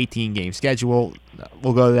go to an 18-game schedule.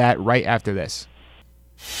 We'll go to that right after this.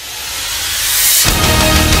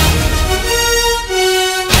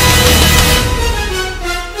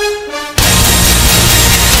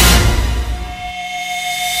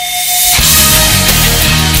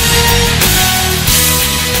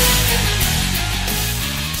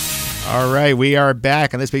 All right, we are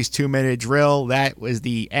back on this week's 2-minute drill. That was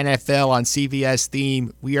the NFL on CBS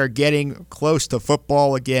theme. We are getting close to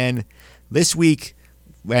football again. This week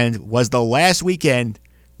was the last weekend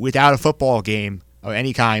without a football game of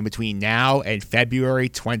any kind between now and February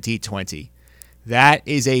 2020. That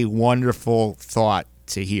is a wonderful thought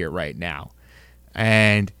to hear right now.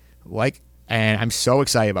 And I'm so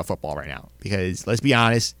excited about football right now because, let's be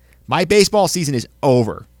honest, my baseball season is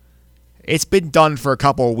over. It's been done for a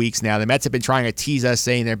couple of weeks now. The Mets have been trying to tease us,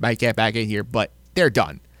 saying they might get back in here, but they're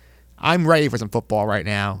done. I'm ready for some football right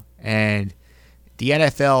now, and the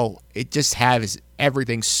NFL, it just has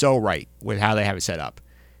everything so right with how they have it set up.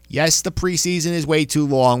 Yes, the preseason is way too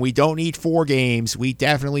long. We don't need 4 games. We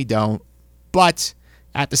definitely don't. But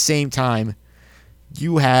at the same time,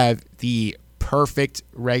 you have the perfect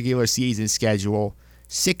regular season schedule,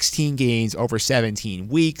 16 games over 17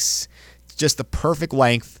 weeks, just the perfect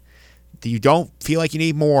length. You don't feel like you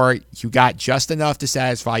need more. You got just enough to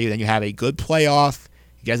satisfy you. Then you have a good playoff.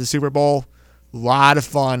 You get the Super Bowl. A lot of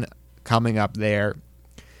fun coming up there.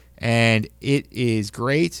 And it is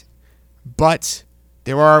great. But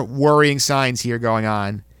there are worrying signs here going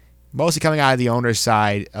on, mostly coming out of the owner's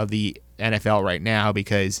side of the NFL right now,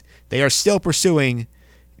 because they are still pursuing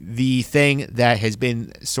the thing that has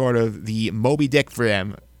been sort of the Moby Dick for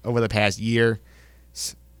them over the past year,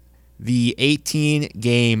 the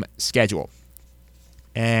 18-game schedule.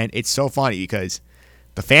 And it's so funny because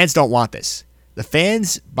the fans don't want this. The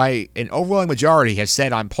fans, by an overwhelming majority, have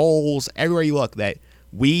said on polls, everywhere you look, that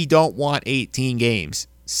we don't want 18 games.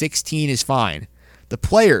 16 is fine. The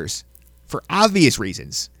players, for obvious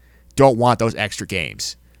reasons, don't want those extra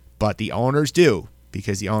games. But the owners do,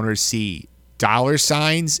 because the owners see dollar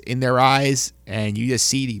signs in their eyes, and you just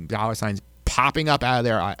see the dollar signs popping up out of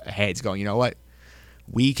their heads going, you know what?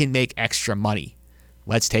 We can make extra money.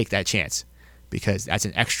 Let's take that chance, because that's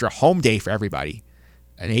an extra home day for everybody.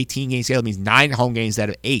 An 18-game schedule means 9 home games instead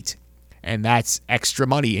of 8, and that's extra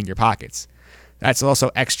money in your pockets. That's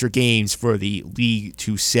also extra games for the league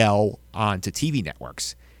to sell onto TV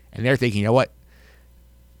networks. And they're thinking, you know what?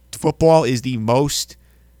 Football is the most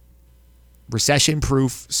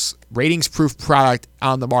recession-proof, ratings-proof product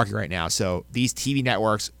on the market right now. So these TV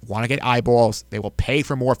networks want to get eyeballs. They will pay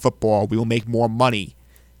for more football. We will make more money,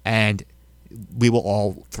 and we will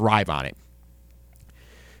all thrive on it.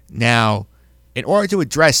 Now, in order to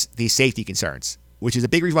address these safety concerns, which is a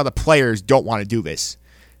big reason why the players don't want to do this,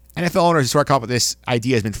 NFL owners sort of come up with this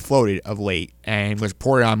idea has been floated of late and was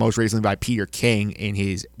reported on most recently by Peter King in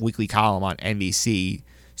his weekly column on NBC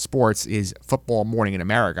Sports, is Football Morning in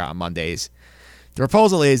America on Mondays. The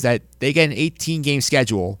proposal is that they get an 18-game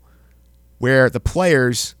schedule where the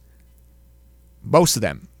players, most of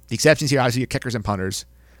them, the exceptions here obviously are kickers and punters,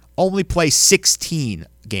 only play 16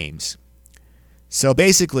 games. So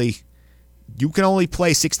basically, you can only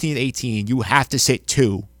play 16 and 18. You have to sit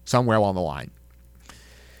 2 somewhere along the line.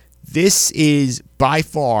 This is by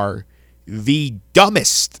far the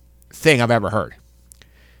dumbest thing I've ever heard.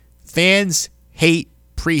 Fans hate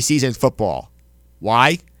preseason football.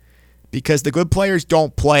 Why? Because the good players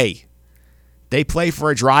don't play. They play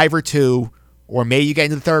for a drive or two, or maybe you get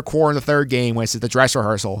into the third quarter in the third game when it's the dress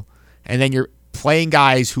rehearsal, and then you're playing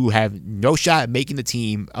guys who have no shot at making the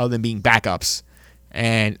team other than being backups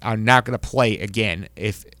and are not going to play again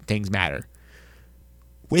if things matter.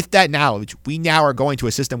 With that knowledge, we now are going to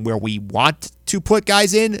a system where we want to put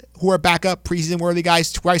guys in who are backup preseason worthy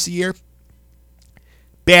guys twice a year.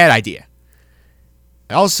 Bad idea.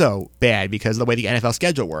 Also bad because of the way the NFL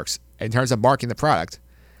schedule works in terms of marketing the product.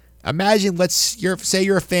 Imagine, say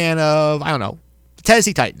you're a fan of, I don't know, the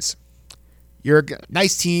Tennessee Titans. You're a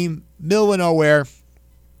nice team, middle of nowhere.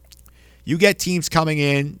 You get teams coming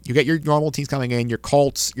in. You get your normal teams coming in, your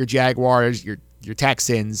Colts, your Jaguars, your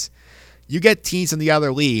Texans. You get teams in the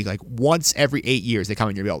other league, like once every 8 years they come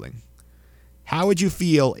in your building. How would you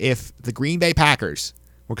feel if the Green Bay Packers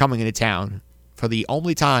were coming into town for the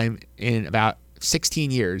only time in about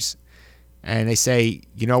 16 years, and they say,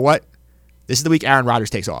 you know what? This is the week Aaron Rodgers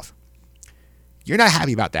takes off. You're not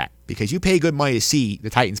happy about that because you pay good money to see the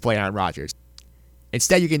Titans play Aaron Rodgers.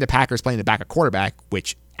 Instead, you're getting the Packers playing the backup quarterback,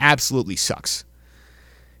 which absolutely sucks.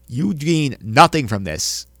 You gain nothing from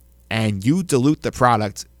this, and you dilute the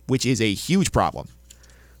product, which is a huge problem.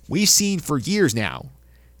 We've seen for years now,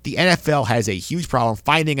 the NFL has a huge problem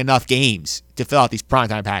finding enough games to fill out these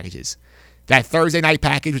primetime packages. That Thursday night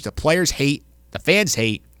package, which the players hate, the fans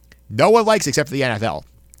hate, no one likes except for the NFL.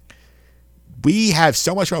 We have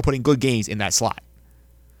so much trouble putting good games in that slot.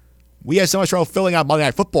 We have so much trouble filling out Monday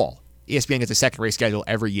Night Football. ESPN gets a second-rate schedule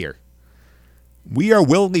every year. We are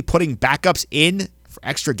willingly putting backups in for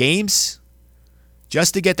extra games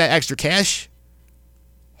just to get that extra cash.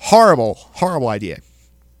 Horrible, horrible idea.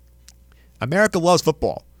 America loves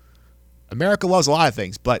football. America loves a lot of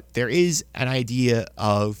things, but there is an idea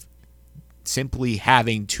of simply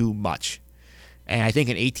having too much. And I think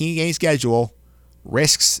an 18-game schedule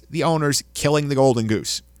risks the owners killing the golden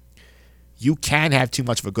goose. You can have too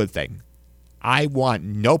much of a good thing. I want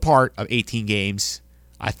no part of 18 games.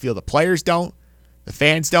 I feel the players don't. The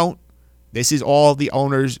fans don't. This is all the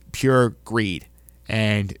owners' pure greed.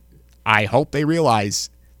 And I hope they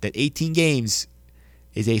realize that 18 games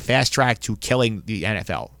is a fast track to killing the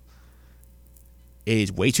NFL. It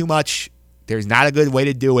is way too much. There's not a good way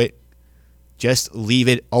to do it. Just leave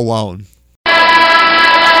it alone.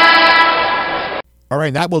 All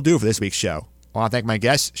right, that will do it for this week's show. I want to thank my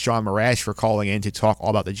guest, Sean Marash, for calling in to talk all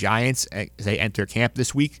about the Giants as they enter camp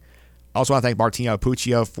this week. I also want to thank Martino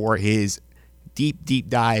Puccio for his deep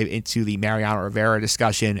dive into the Mariano Rivera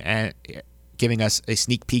discussion and giving us a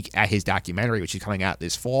sneak peek at his documentary, which is coming out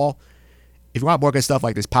this fall. If you want more good stuff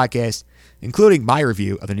like this podcast, including my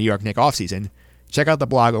review of the New York Knicks offseason, check out the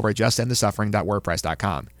blog over at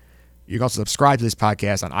justendthesuffering.wordpress.com. You can also subscribe to this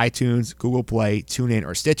podcast on iTunes, Google Play, TuneIn,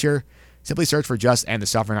 or Stitcher. Simply search for Just End the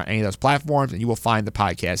Suffering on any of those platforms, and you will find the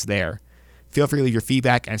podcast there. Feel free to leave your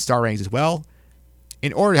feedback and star ratings as well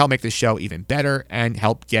in order to help make this show even better and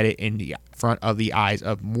help get it in the front of the eyes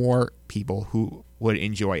of more people who would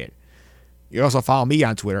enjoy it. You can also follow me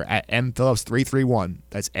on Twitter at mphillips331.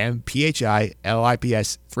 That's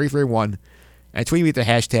MPHILLIPS 331. And tweet me with the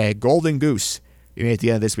hashtag Golden Goose. You made it to the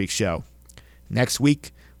end of this week's show. Next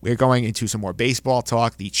week, we're going into some more baseball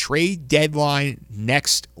talk. The trade deadline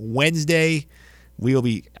next Wednesday. We will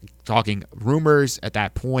be talking rumors at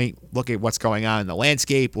that point. Look at what's going on in the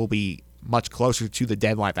landscape. We'll be much closer to the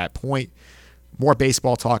deadline at that point. More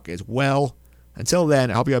baseball talk as well. Until then,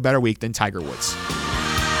 I hope you have a better week than Tiger Woods.